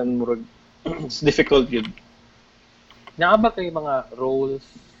nakitaan, murag it's difficult yun. Naa ba kay mga roles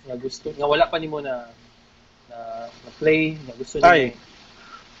na gusto nga wala pa nimo na play na gusto nimo?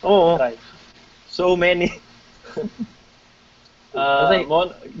 Oo. Try. So many.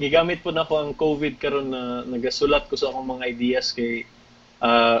 Gigamit po na ko ang COVID karon na nagasulat ko sa akong mga ideas kay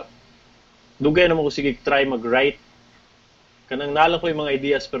dugay naman ko sige try mag-write. Kanang nalang ko yung mga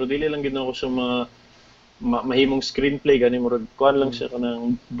ideas pero dili lang gid ako sa mga mahimong screenplay gani murag kuan lang siya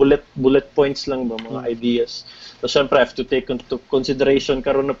kanang bullet points lang ba mga ideas. So syempre I have to take into consideration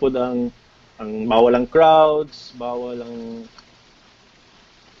karon na pud ang bawal ang crowds, bawal ang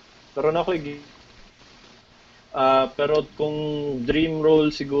karon ako pero kung dream role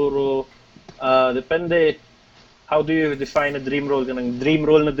siguro depende. How do you define a dream role? Kanang dream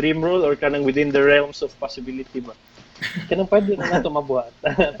role or kanang within the realms of possibility ba? Kanang pwede na nato mabuhat.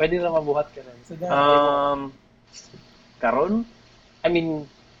 Pwede na mabuhat karon. So, karon? I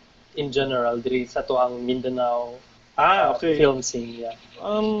mean, in general, diri sa to ang Mindanao okay. film scene. Yeah.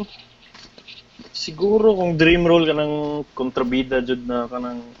 Siguro kung dream role kanang kontrabida jud na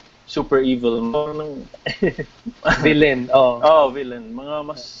kanang super evil, kanang villain. Villain. Mga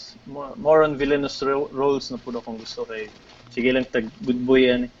mas more on villainous roles na pud akong gusto kay sige lang tag good boy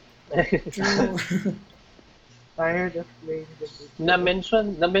yan. True. Tired of playing the good boy.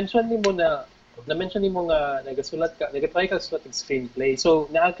 Na-mention nimo nga nagasulat ka, nag-try ka sulat ng screenplay. So,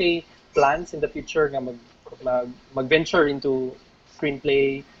 naa kay plans in the future nga mag-venture into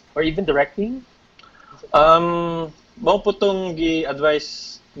screenplay or even directing? Mao po tong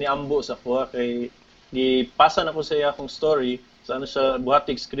gi-advise ni Ambo sa kuha kay gipasa na ko sa iya akong story sa siya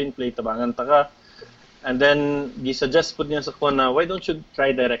buhatig screenplay tabangan ta ka, and then gi-suggest pud niya sa kuha na why don't you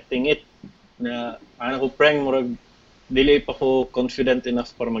try directing it na ko prang murag dili pa ko confident enough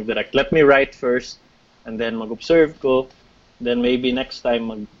para mag-direct. Let me write first and then mag-observe ko, then maybe next time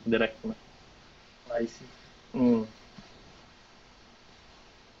mag-direct na. I see.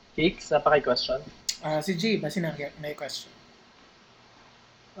 Kicks, napaka question. Si Jay, basi na question.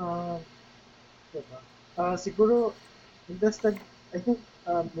 Diba? Siguro invested, I think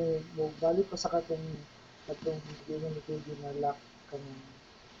mo balik ko sa katong video ni Katie na lack kanang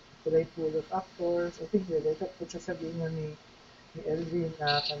kulay pool of actors. I think related po siya sabihin ni Elvin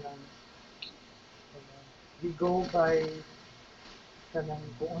na kanang we go by kanang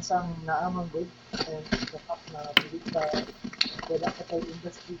kung unsang naamang good, and the fact na dili pa wala pa tayo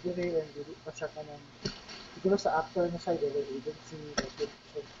industry dire and dili pa siya kanang siguro sa actor na side, or agency, like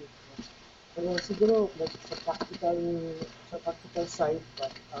pero siguro like sa practical side,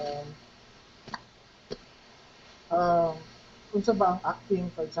 but um, kung sa ba ang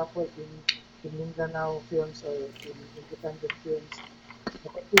acting, for example, in Mindanao films or in independent films,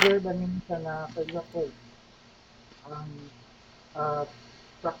 na-consider ba ninyo na, for example, um, uh,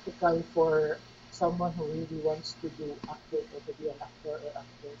 practical for someone who really wants to do acting or to be an actor or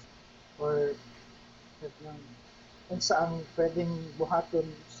actress, or like, kung saan pwedeng buhaton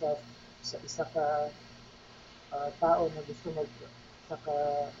sa isa ka tao na gusto saka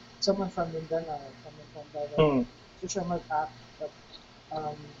someone from Mindanao, someone from Davao, gusto siya mag-act, but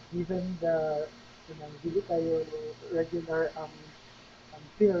given the dili kayo regular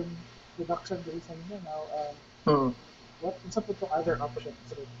film production diri sa Mindanao, what sa po other options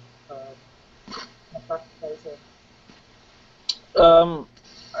na practical sa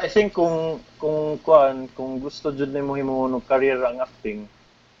I think kung gusto jud nimo himuon og career ang acting,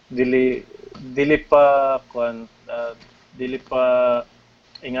 dili pa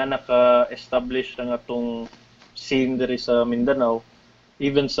ingana ka establish ang atong scene diri sa Mindanao,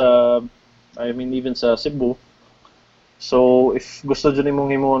 even sa Cebu. So if gusto jud nimo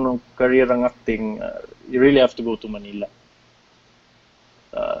himuon og career ang acting, you really have to go to Manila.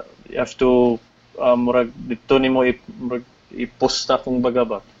 You have to murag dito nimo iposta kung baga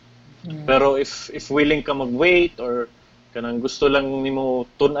ba. Pero if willing ka mag-wait or kanang gusto lang nimo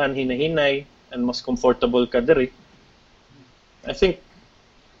tun-an hinahinay and mas comfortable ka diri, I think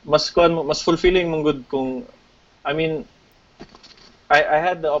mas fulfilling mong good kung I mean I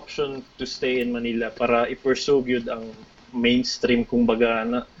had the option to stay in Manila para i-pursue gyud ang mainstream kung baga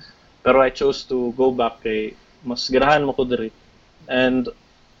na, pero I chose to go back kay mas ganahan mo ko diri, and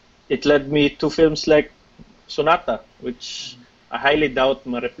it led me to films like Sonata, which I highly doubt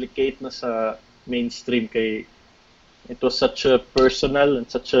ma-replicate na sa mainstream kay it was such a personal and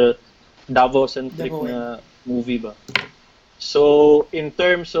such a Davao-centric na movie ba. So in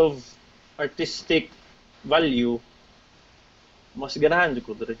terms of artistic value, mas ganahan jud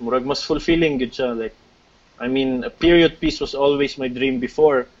ko diri, murag mas fulfilling gud siya. Like, I mean, a period piece was always my dream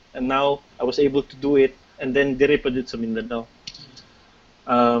before, and now I was able to do it, and then diri pa jud sa Mindanao.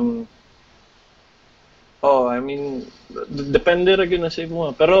 I mean, depende ra gyud na sa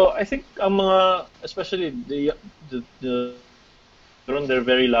imo. Pero I think ang mga, especially the they're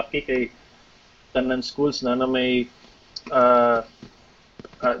very lucky kay tanan schools na may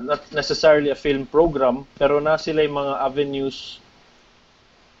not necessarily a film program, pero na sila yung mga avenues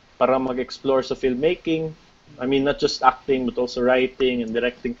para mag-explore sa filmmaking. I mean, not just acting, but also writing and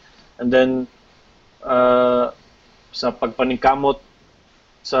directing. And then, sa pagpaningkamot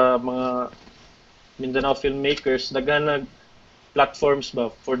sa mga Mindanao filmmakers, daghan platforms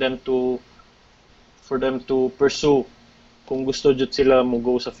ba for them to pursue kung gusto jud sila mo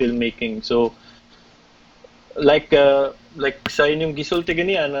go sa filmmaking. So like sa inyong gisulti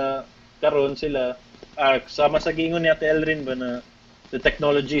ganiya na karon sila sama sa giingon ni Ate Elrin ba na the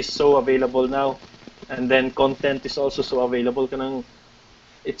technology is so available now, and then content is also so available, kanang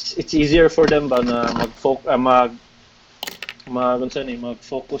it's easier for them ba na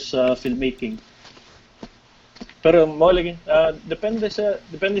mag-focus sa filmmaking. Pero mo lagi depende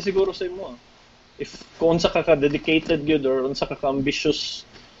siguro sa imo. If kung unsa ka dedicated gyud or unsa ka ambitious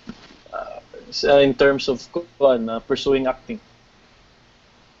in terms of pursuing acting.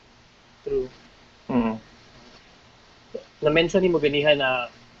 True. Na-mention mo ganihan na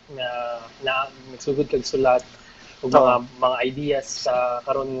nagsugod kag sulat og mga ideas sa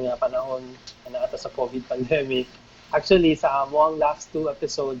karon nga panahon na ata sa COVID pandemic. Actually sa among last 2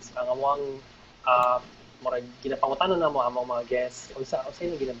 episodes ang among murag ginapangutanon na mo among mga guests unsa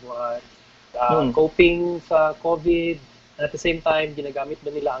yung ginabuhat coping sa COVID, and at the same time ginagamit ba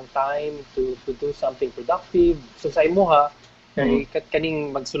nila ang time to do something productive. So sa imuha kay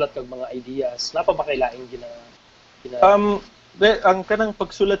kaning magsulat kag mga ideas, napa ba kay laing ang kanang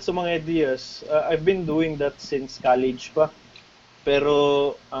pagsulat sa mga ideas, I've been doing that since college pa.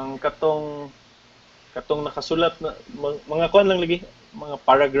 Pero ang katong nakasulat na mga kuan lang lagi, mga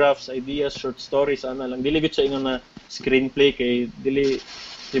paragraphs, ideas, short stories, ana lang, dili gud siya ingon na screenplay kay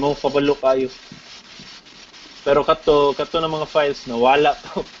di mo pabalo kayo. Pero kato na mga files na wala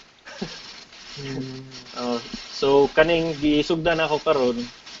pa. So kaning giisugdan ako karon,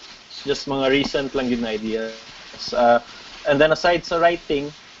 just mga recent lang gid na ideas. And then aside sa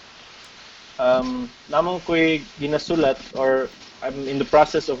writing, namang ko'y ginasulat or I'm in the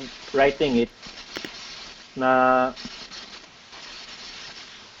process of writing it na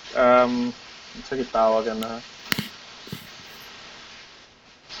sa gitawagan na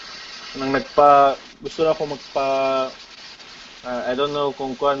nang gusto na ako I don't know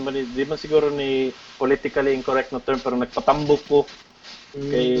kung kuan man, di man siguro ni politically incorrect na term, pero nagpatambok ko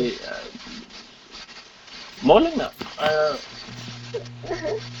kay mo lang na.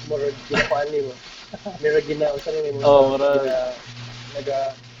 Murag ginakuan ni mo. Murag ginausa ni mo. Oh, murag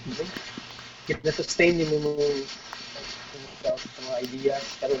na-sustain ni mo sa mga ideas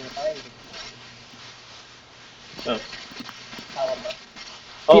karon na tayo. Tama ba?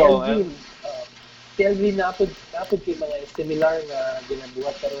 Oo. Si Elvin naapod kay mga similar na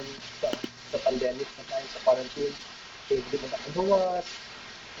ginabuhat karon sa pandemic na tayo sa quarantine. Kaya di mo nakagawas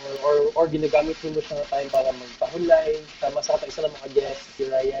or ginagamit mo siya na time para magpahulay. Tama sa isa ng mga guests, si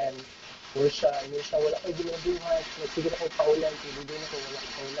Ryan. Siya, wala kayo ginabuhat. Sige na kong pahulay. Hindi na kung wala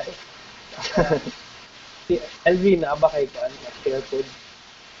kong pahulay. Si Elvin, naaba kay Kuan, na-share food.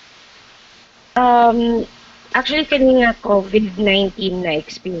 Actually, kanina COVID-19 na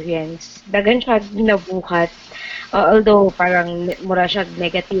experience. Dagan siya nabuhat. Although, parang mura siya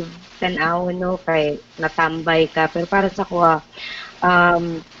negative tanaw, no? Kay natambay ka. Pero para sa kuha,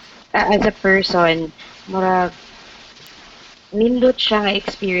 as a person, mura nindot siya nga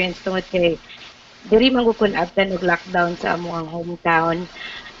experience tungod kay diri mangukun after nag-lockdown sa among hometown.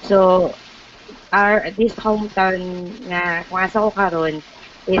 So, this hometown nga kung asa ko karon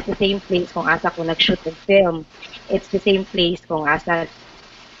is the same place kung asa ko nag-shoot og film. It's the same place kung asa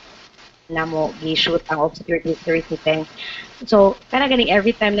na mo gi-shoot ang Obscured History thing. So, kana ganing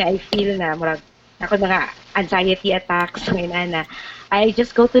every time na I feel na murag ako mga anxiety attacks na I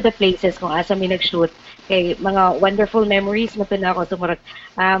just go to the places kung asa mi nag-shoot kay mga wonderful memories na na ako so murag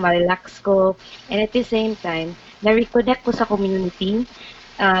ma-relax ko, and at the same time na-reconnect ko sa community.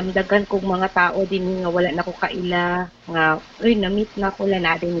 Daghan kong mga tao din nga wala na ko kaila nga na-meet na ko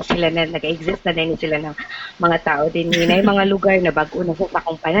na din sila na nag-exist na din sila ng mga tao din na mga lugar na bag-o na sa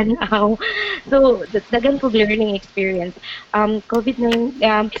akong pananaw. So daghan kong learning experience. COVID-19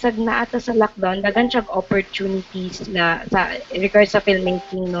 bisag na ata sa lockdown daghan siyang opportunities na sa regards sa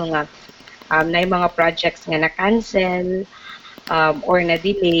filmmaking no nga na yung mga projects nga na-cancel or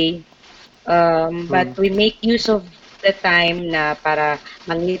na-delay. But we make use of the time na para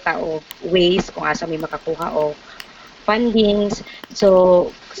mangita o ways kung asa may makakuha o fundings.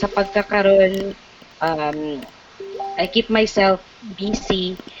 So, sa pagkakaroon, I keep myself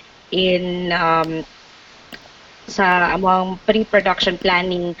busy in sa among pre-production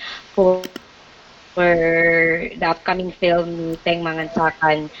planning for the upcoming film Teng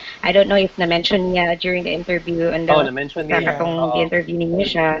Mangansakan. I don't know if na-mention niya during the interview and na-mention niya. Katong interview niya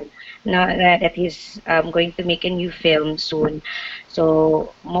siya that he's going to make a new film soon.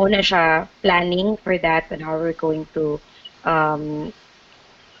 So, muna siya planning for that and how we're going to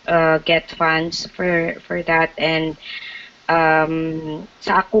get funds for that. And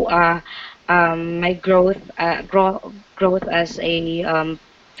sa ako, my growth as a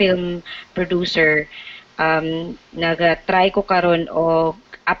film producer, nag-try ko karon o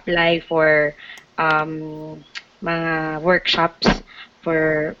apply for mga workshops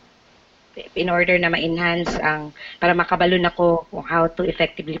in order na ma-enhance para makabalon ako kung how to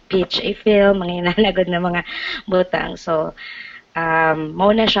effectively pitch a film, mga inanagod na mga butang. So,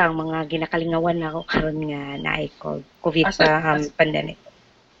 mauna siya ang mga ginakalingawan na ako karon nga naay COVID pandemic.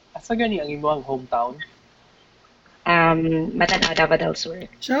 Asa gani ang imong hometown? Matanaw, Davao del Sur.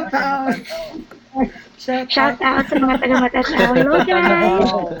 Shout out! Shout out sa mga taga Matanaw. Hello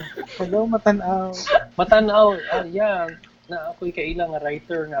guys! Hello, Matanaw. Matanaw, yeah. Na ako'y kailang nga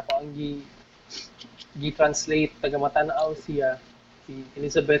writer nga ako ang gi-translate taga Matanaw siya, si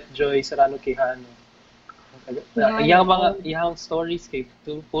Elizabeth Joy Serrano Quijano. Iyang stories kay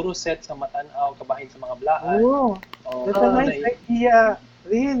puro set sa Matanaw kabahin sa mga blaan. That's a nice idea.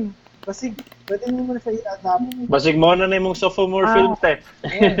 Rin, basig, pwede mo na sa i-adapt. Basig mo na imong sophomore film te.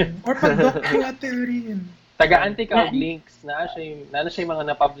 Or pag-docu ate rin. Taga-anti ka og links na siya mga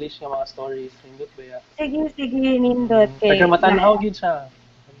na-publish nga mga stories. Nindot ba ya? Sige, nindot. Taga Matanaw gid siya.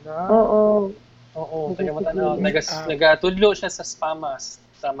 Oo, taga Matanaw. Nagatudlo siya sa Spamas,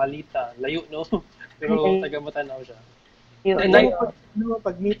 sa Malita. Layo, no? Pero taga Matanaw siya.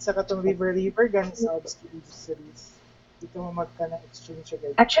 Pag-meet sa katong River, ganin sa Obscured series. Dito mo magka-exchange siya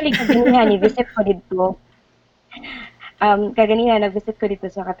guys. Actually, kaganihan, i-visit ko dito. Nag-visit ko dito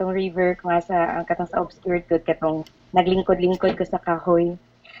sa katong river, kung ang katong sa Obscured ko, katong naglingkod-lingkod ko sa kahoy.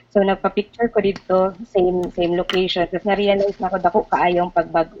 So, nagpa-picture ko dito, same location. Tapos na-realize na ako, dako kaayong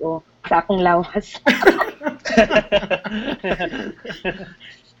pagbago sa akong lawas.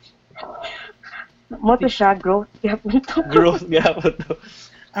 Mo to siya, growth. Growth gyapon to.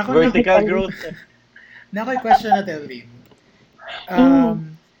 Vertical growth. Na ako'y question na Telrin.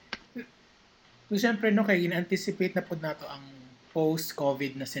 So, syempre, no, kaya in-anticipate na po nato ang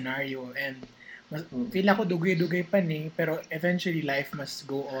post-COVID na scenario and feel ako dugay-dugay pa ni, pero eventually life must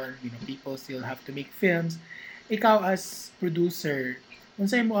go on. You know, people still have to make films. Ikaw as producer,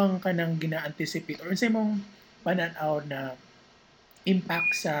 unsay mo ang kanang gina-anticipate or unsay mong pananaw na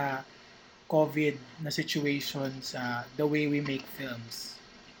impact sa COVID na situation sa the way we make films?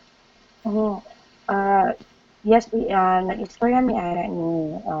 Oo. Yes, nag-istorya mi ara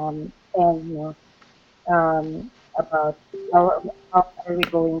ni Ted, no, about how are we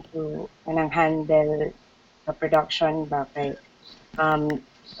going to handle the production ba kay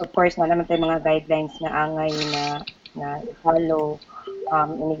of course na naman tayo mga guidelines na angay na follow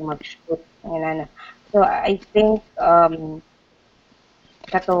inig mag-shoot na. So I think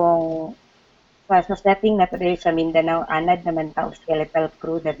katong sa setting na today sa Mindanao, anad naman ta og skeletal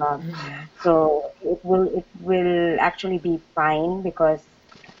crew, diba? So it will actually be fine because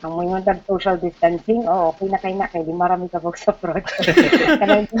ang mga social distancing, okay na kayo na, kaya di marami kabog sa project.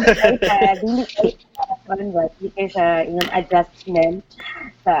 Kanang dili kayo sa inyong adjustment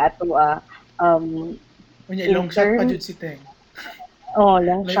sa ato, Unya, long shot pa jud si Teng.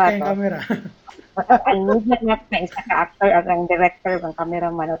 long Like shot. kayong camera. Ang movement nga na isa ka actor at ang director, ang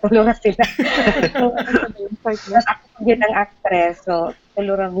cameraman, tulungan sila. So, ako yun ang actress, so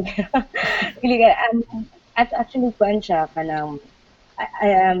tulungan mo. At actually, kuan siya, kanang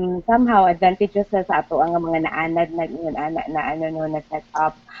somehow advantages sa ato ang mga naanad na set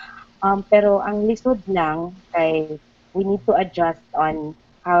up. Pero ang lisod lang kay we need to adjust on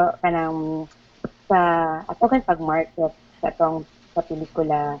how kanang sa ato kan pag-market sa atong sa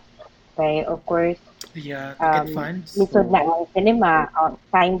pelikula kay of course Yeah, ticket funds. lisod na ang cinema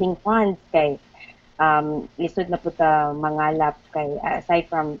finding funds kay lisod na po ta mangalap kay aside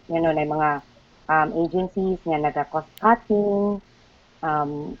from na mga agencies nga naga-cost cutting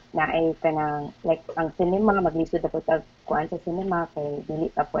na ay kanang like ang cinema maglisod na po ta kuan sa cinema kay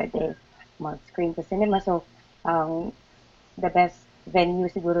dili pa pwede mag-screen sa cinema, so the best venue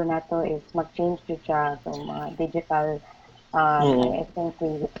siguro nato is mag-change siya so mga digital. I think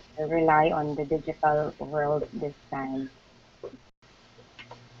we rely on the digital world this time.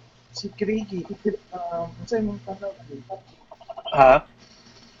 Si Craigie, sa'yo mong tanong. Ha?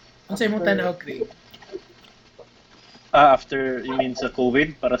 Unsay mong tanaw, Craig? After, you mean sa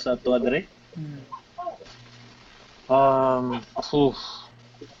COVID, para sa ato adre?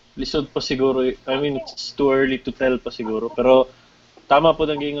 Lisod pa siguro. I mean, it's too early to tell pa siguro. Pero, tama po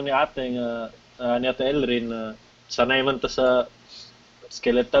ang gingon ni ate, ni Ate Elrin, na sanay man ta sa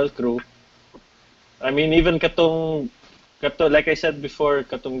skeletal crew. I mean, even like I said before,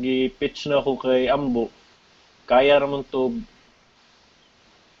 katong gi-pitch na ako kay Ambo, kaya ramon to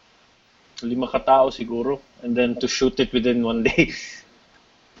 5 katao siguro, and then to shoot it within 1 day.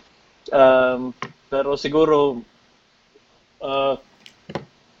 Pero siguro,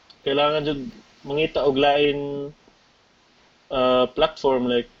 kailangan dyan mangita og lain platform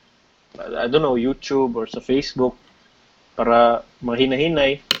like, I don't know, YouTube or sa Facebook para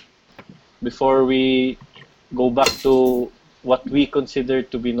mahina-hinay before we go back to what we consider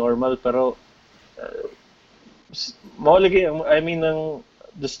to be normal. Pero, maulagi, I mean,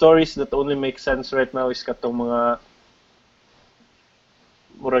 the stories that only make sense right now is katong mga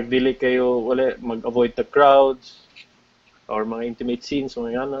murag dili kayo wala mag-avoid the crowds or mga intimate scenes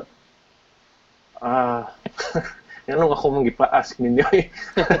mga yana. Ganun ako mong ipa-ask ninyo eh.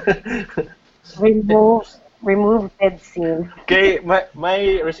 remove dead scene. Okay, my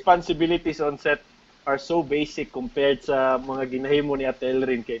responsibilities on set are so basic compared sa mga ginahimo ni Ate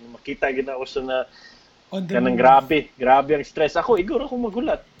Elrin kay makita ginawa siya na kanang grabe ang stress. Ako, iguro ako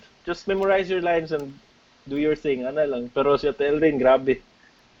magulat. Just memorize your lines and do your thing. Ano lang. Pero si Ate Elrin, grabe.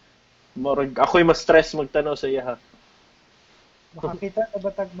 Ako'y mas stress magtanaw sa iya ha. Makakita na ba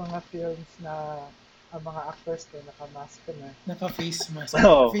tag mga films na ang mga actors kayo naka-mask na? Naka-face mask.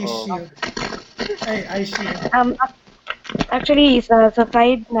 Oh, Face shield. Ay, eye shield. Actually, sa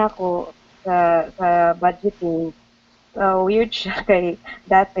side na ako, sa budgeting, weird siya kay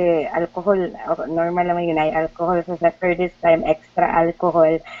dati alcohol, normal naman yun ay alcohol sa sector, this time extra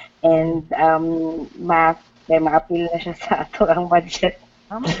alcohol and math, kaya ma-appeal na siya sa ato ang budget.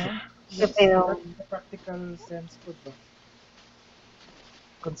 Tama no? So, pero, sa practical sense po ba?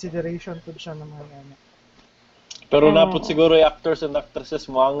 Consideration po siya ng mga ano. Pero napot siguro yung actors and actresses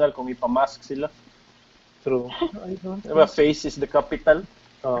moangal kung ipamask sila. True. I don't Diba, face is the capital.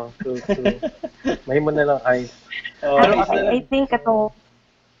 Oh, true. Mahimo na lang ay. I think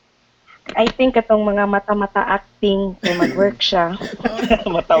I think atong mga mata-mata acting kay mag-work siya.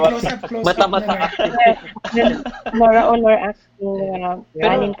 Matawa. Mata-mata. More on more acting Pero,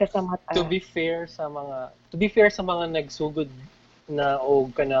 ganin ka sa mata. To be fair sa mga nagsugod na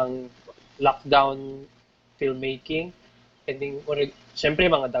og kanang lockdown filmmaking, I think syempre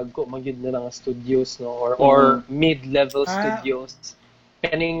mga dagko magyud na mga studios no or mid-level studios.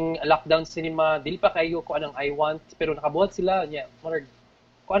 Kaning lockdown cinema dili pa kayo ko anang I want pero nakabuhat sila nya murag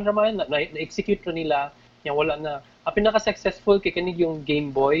kuan ra man na-execute ra nila nya wala na. Ang pinaka-successful kay kaning yung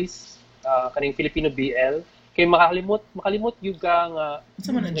Game Boys kaning Filipino BL kay makalimot yung nga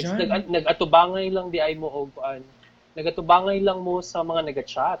nag-atubangay lang di ay mo og kuan nag-atubangay lang mo sa mga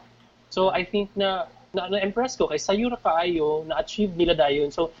nag-chat. So I think na-impress ko kay sayo ra kaayo na-achieve nila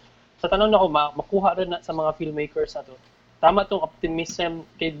dayon. So sa tanong nako makuha ra na sa mga filmmakers nato. Tama tong optimism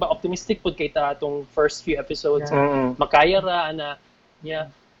kay ba optimistic pud kay ta tong first few episodes. Makaya ra ana nya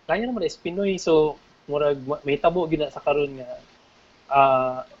kaya naman is Pinoy so murag may tabo gid sa karon nga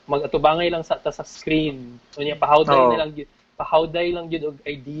mag-atubangay lang sa screen. Unya pahawday lang gyud og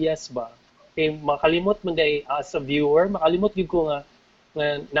ideas ba. Kay makalimot man day as a viewer makalimot gyud ko nga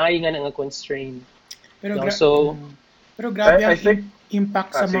naay nga nga constraint. Pero pero grabe ang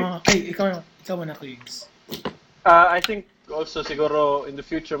impact sa mga ikaw na Kigs. I think also siguro in the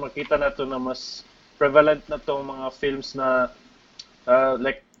future makita nato na mas prevalent na tong mga films na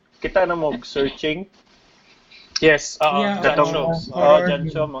like kita na mo searching. Yes,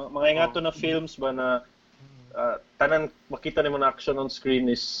 mga ingato na films ba na tanan makita nimo na action on screen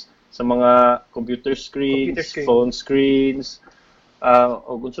is sa mga computer screens, phone screens.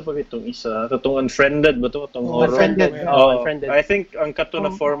 O gunso pa itong isa, itong Unfriended ba ito? Unfriended. I think ang kato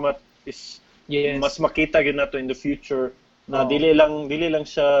na format is mas makita gyud nato in the future na dili lang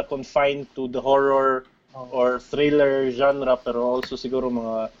siya confined to the horror or thriller genre pero also siguro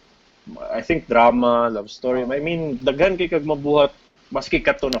mga I think drama, love story. I mean daghan kay kag mabuhat maski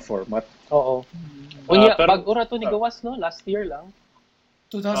kato na format. Oo. Unya bag-o ra to ni gawas no last year lang.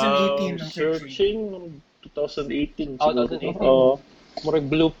 2018 ang searching 2018 2018. Murag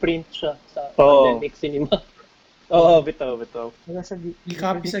blueprint siya sa pandemic cinema. Bitaw.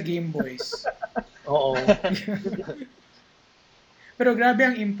 I-copy sa Game Boys. Oo. Pero grabe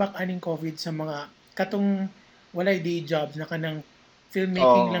ang impact aning COVID sa mga katong walay day jobs na kanang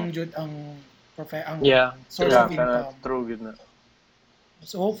filmmaking lang jud ang source of income. True good na.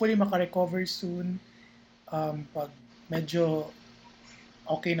 So hopefully maka-recover soon pag medyo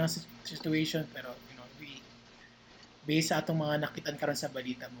okay na situation pero based sa atong mga nakitan karon sa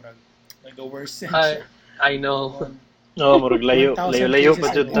balita murag nag-worsen siya. I know. Murag layo pa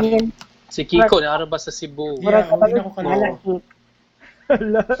jud ta. Si Kiko naara ba sa Cebu? Yeah, uwi na ko kalala.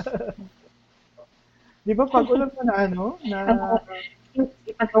 Di ba pag ulam na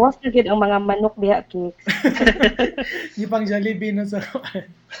ipagawas na gid ang mga manok diha Cakes. Di pang Jollibee na sa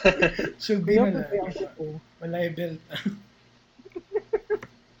should be na. Wala belt.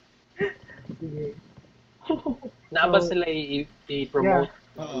 Sige. Naaba sila i-promote.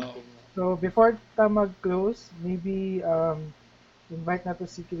 So before ta mag-close, maybe invite nato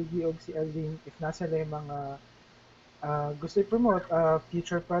si Kiligi og si Elvin if nasa lay mga gusto i-promote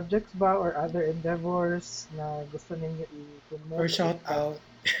future projects ba or other endeavors na gusto ninyo i-promote or shout out.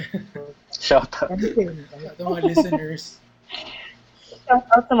 Anything. Ito mga listeners. Shout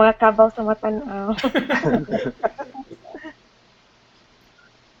out sa mga kabaw sa Matanaw.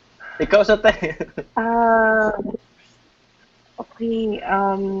 Ikaw sa tayo. Okay.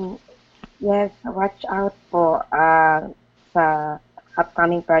 Yes, watch out po sa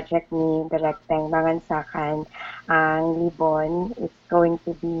upcoming project ni Directeng Mangansakan. Ang Libon is going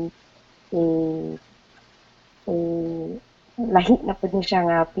to be a lahi na po din siya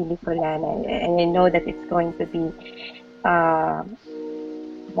nga pelikula and I know that it's going to be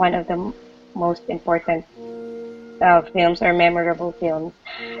one of the most important films or memorable films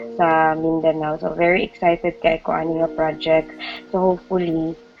sa Mindanao. So very excited kay ko ani nga project. So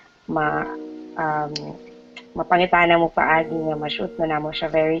hopefully mapangitana mo paagi nga ma-shoot na namo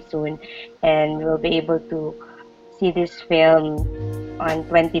siya very soon and we'll be able to see this film on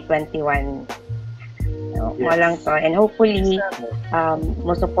 2021. So, mo lang to. And hopefully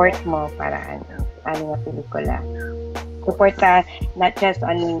mo support mo para ano nga pelikula. Support not just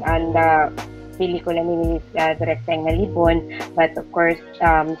on the pelikula ni Directeng nga Libon, but of course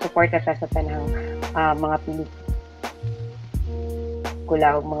support sa tanang mga pelikula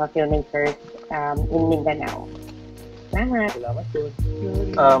o mga filmmakers in Mindanao. Salamat po.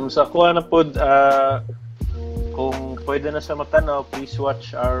 Sa kuha na po, kung pwede na sa matanaw, please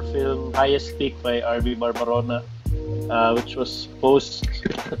watch our film Highest Peak by R.B. Barbarona, which was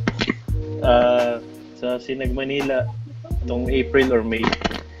sa Sinag Manila noong April or May.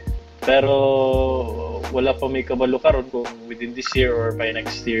 Pero wala pa may kabalo karon kung within this year or by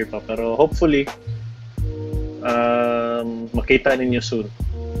next year pa. Pero hopefully, makita ninyo soon.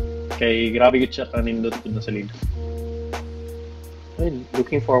 Kay grabe gud siya kanindot pud na salida. Well,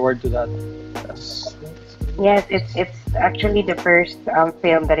 looking forward to that. Yes, it's actually the first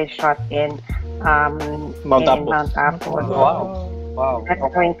film that is shot in Mount in Apo. Mount Apo. Wow. That's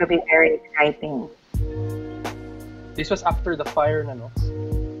going to be very exciting. This was after the fire na, no?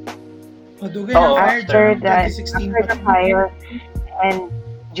 Dugay ng fire After dyan, the 2016 after the fire and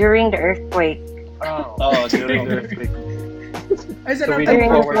during the earthquake. Oh, during the earthquake. Ay, sa So we natin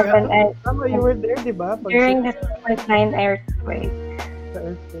look po forward. kaya. Tama, you were there, di ba? During the 2.9 earthquake. Sa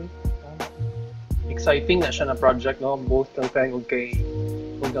earthquake. Tama. Exciting na siya na project, no? Both kang kay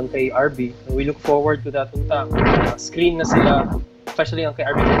RB. We look forward to that unta. Screen na sila, especially ang kay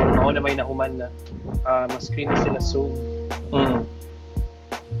RB, kung na may nahuman na. Mas-screen na sila soon.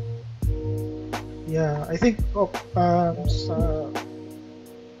 Yeah, I think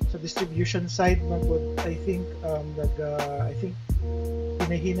sa distribution side man pud, I think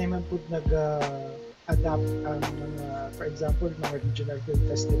hinahinay man pud adapt ang mga, for example, mga regional film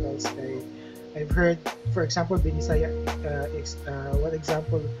festivals kay I've heard, for example, Binisaya, one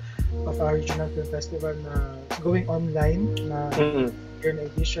example of a regional film festival na going online na year na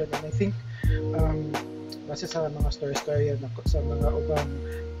edition, and I think base sa mga story sa mga ubang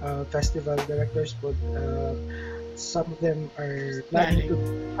festival directors po, some of them are planning to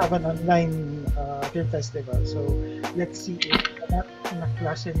have an online film festival. So let's see if that na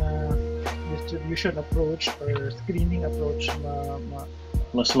klase na distribution approach or screening approach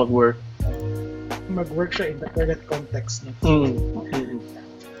Mas mag-work. mag-work siya in the current context. No?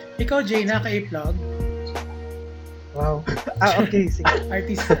 Ikaw, Jay, naka-i-plug? Wow. Okay, sige.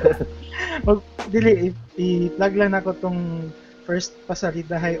 Artista. Dili, i-plug lang ako tong first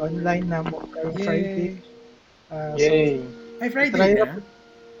Pasalidahay online na mo karong Friday. Yay! Ay, Friday try na?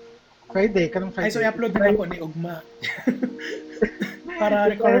 Friday, karong Ay, Friday. so i-upload na ako ni Ugma.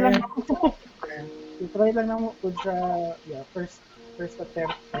 Para record. I-try lang namo po sa first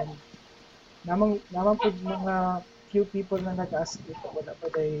attempt, and namang po mga few people na nag-ask if wala pa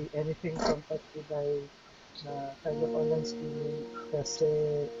day anything from Pasalidahay na kind of online streaming, kasi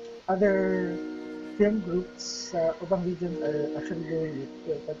other film groups sa ubang regions are actually doing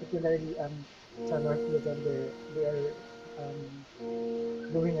it, particularly sa North Luzon, they are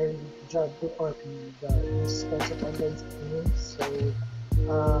doing a really good job on these kinds of online streaming. So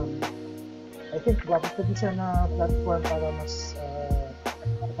I think dapat ko din siya na platform para mas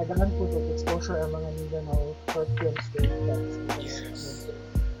pagdagan po ng exposure ang mga Mindanao short films din.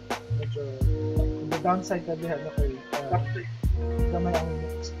 Medyo the downside na dihan na kay naman ang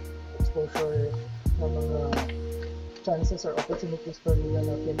exposure ng mga chances or opportunities for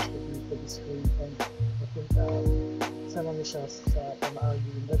Mindanao films to be screened, and I think isa naman siya sa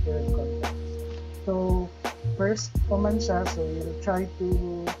pamaagi in the current context. So first pa man siya, so we'll try to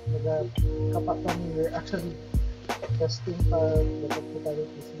nagkapa kami, we're actually testing pa the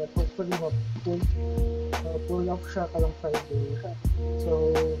technicalities, but hopefully ma-pull off siya kalang Friday.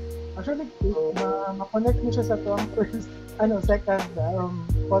 So actually ma-connect mo siya sa to ang first second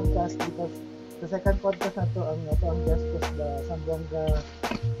podcast, because the second podcast na to ang guest was the Zamboanga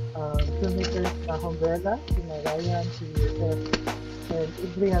filmmakers na Humbrella, si Ryan, si Seth, and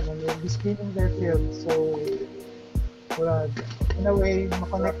Adrian, and we'll be screening their films. So in a way,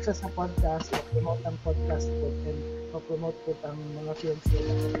 ma-connect siya sa podcast, ma-promote ang podcast po, and ma-promote po ang mga films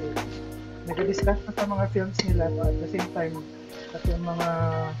nila. Nag-discuss pa sa mga films nila, but at the same time, at yung mga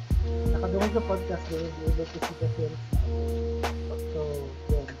nakadungog sa podcast, they will be able to see the films now. So,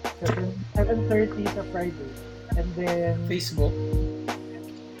 yun. 7:30 sa Friday. And then, Facebook.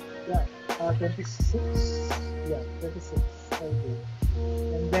 26 Friday.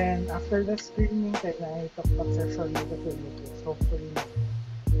 And then, after the screening, tayo na talk session with the filmmakers. Hopefully,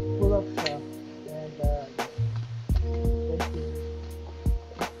 full of siya. And, thank you.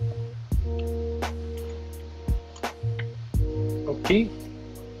 Okay.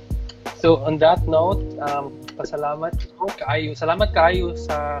 So on that note, salamat kaayo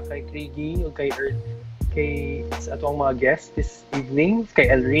sa kay Krigi o kay sa atong mga guests this evening, kay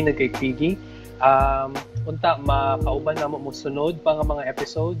Elrin at kay Krigi. Unta makauban namo mo sunod pa nga mga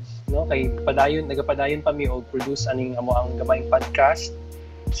episodes, no? Kay nagapadayon pa mi og produce aning amo ang gamayng podcast.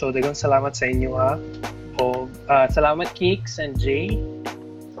 So daghang salamat sa inyo ha. O salamat Kicks and Jay.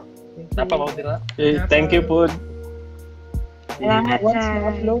 Napabaw din na. Thank you po. Salamat Once sa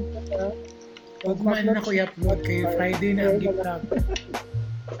ma-upload Huwag man na ko i-upload kay Friday na ang giplug.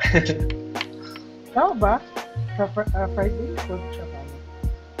 Tama ba? Sa Friday? Upload siya ba?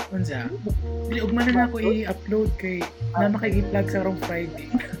 Unsa? Dili ugma na ako i-upload kay na makigi-plug sa rong Friday.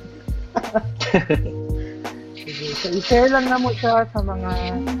 Sige. So, i-share lang na mo siya sa mga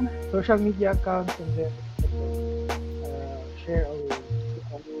social media accounts and then share away.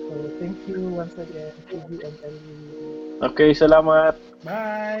 So, thank you once again, Phoebe and Ellie. Okay, salamat.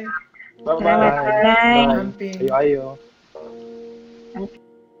 Bye. Bye-bye. Salamat. Bye. Camping. Ayo.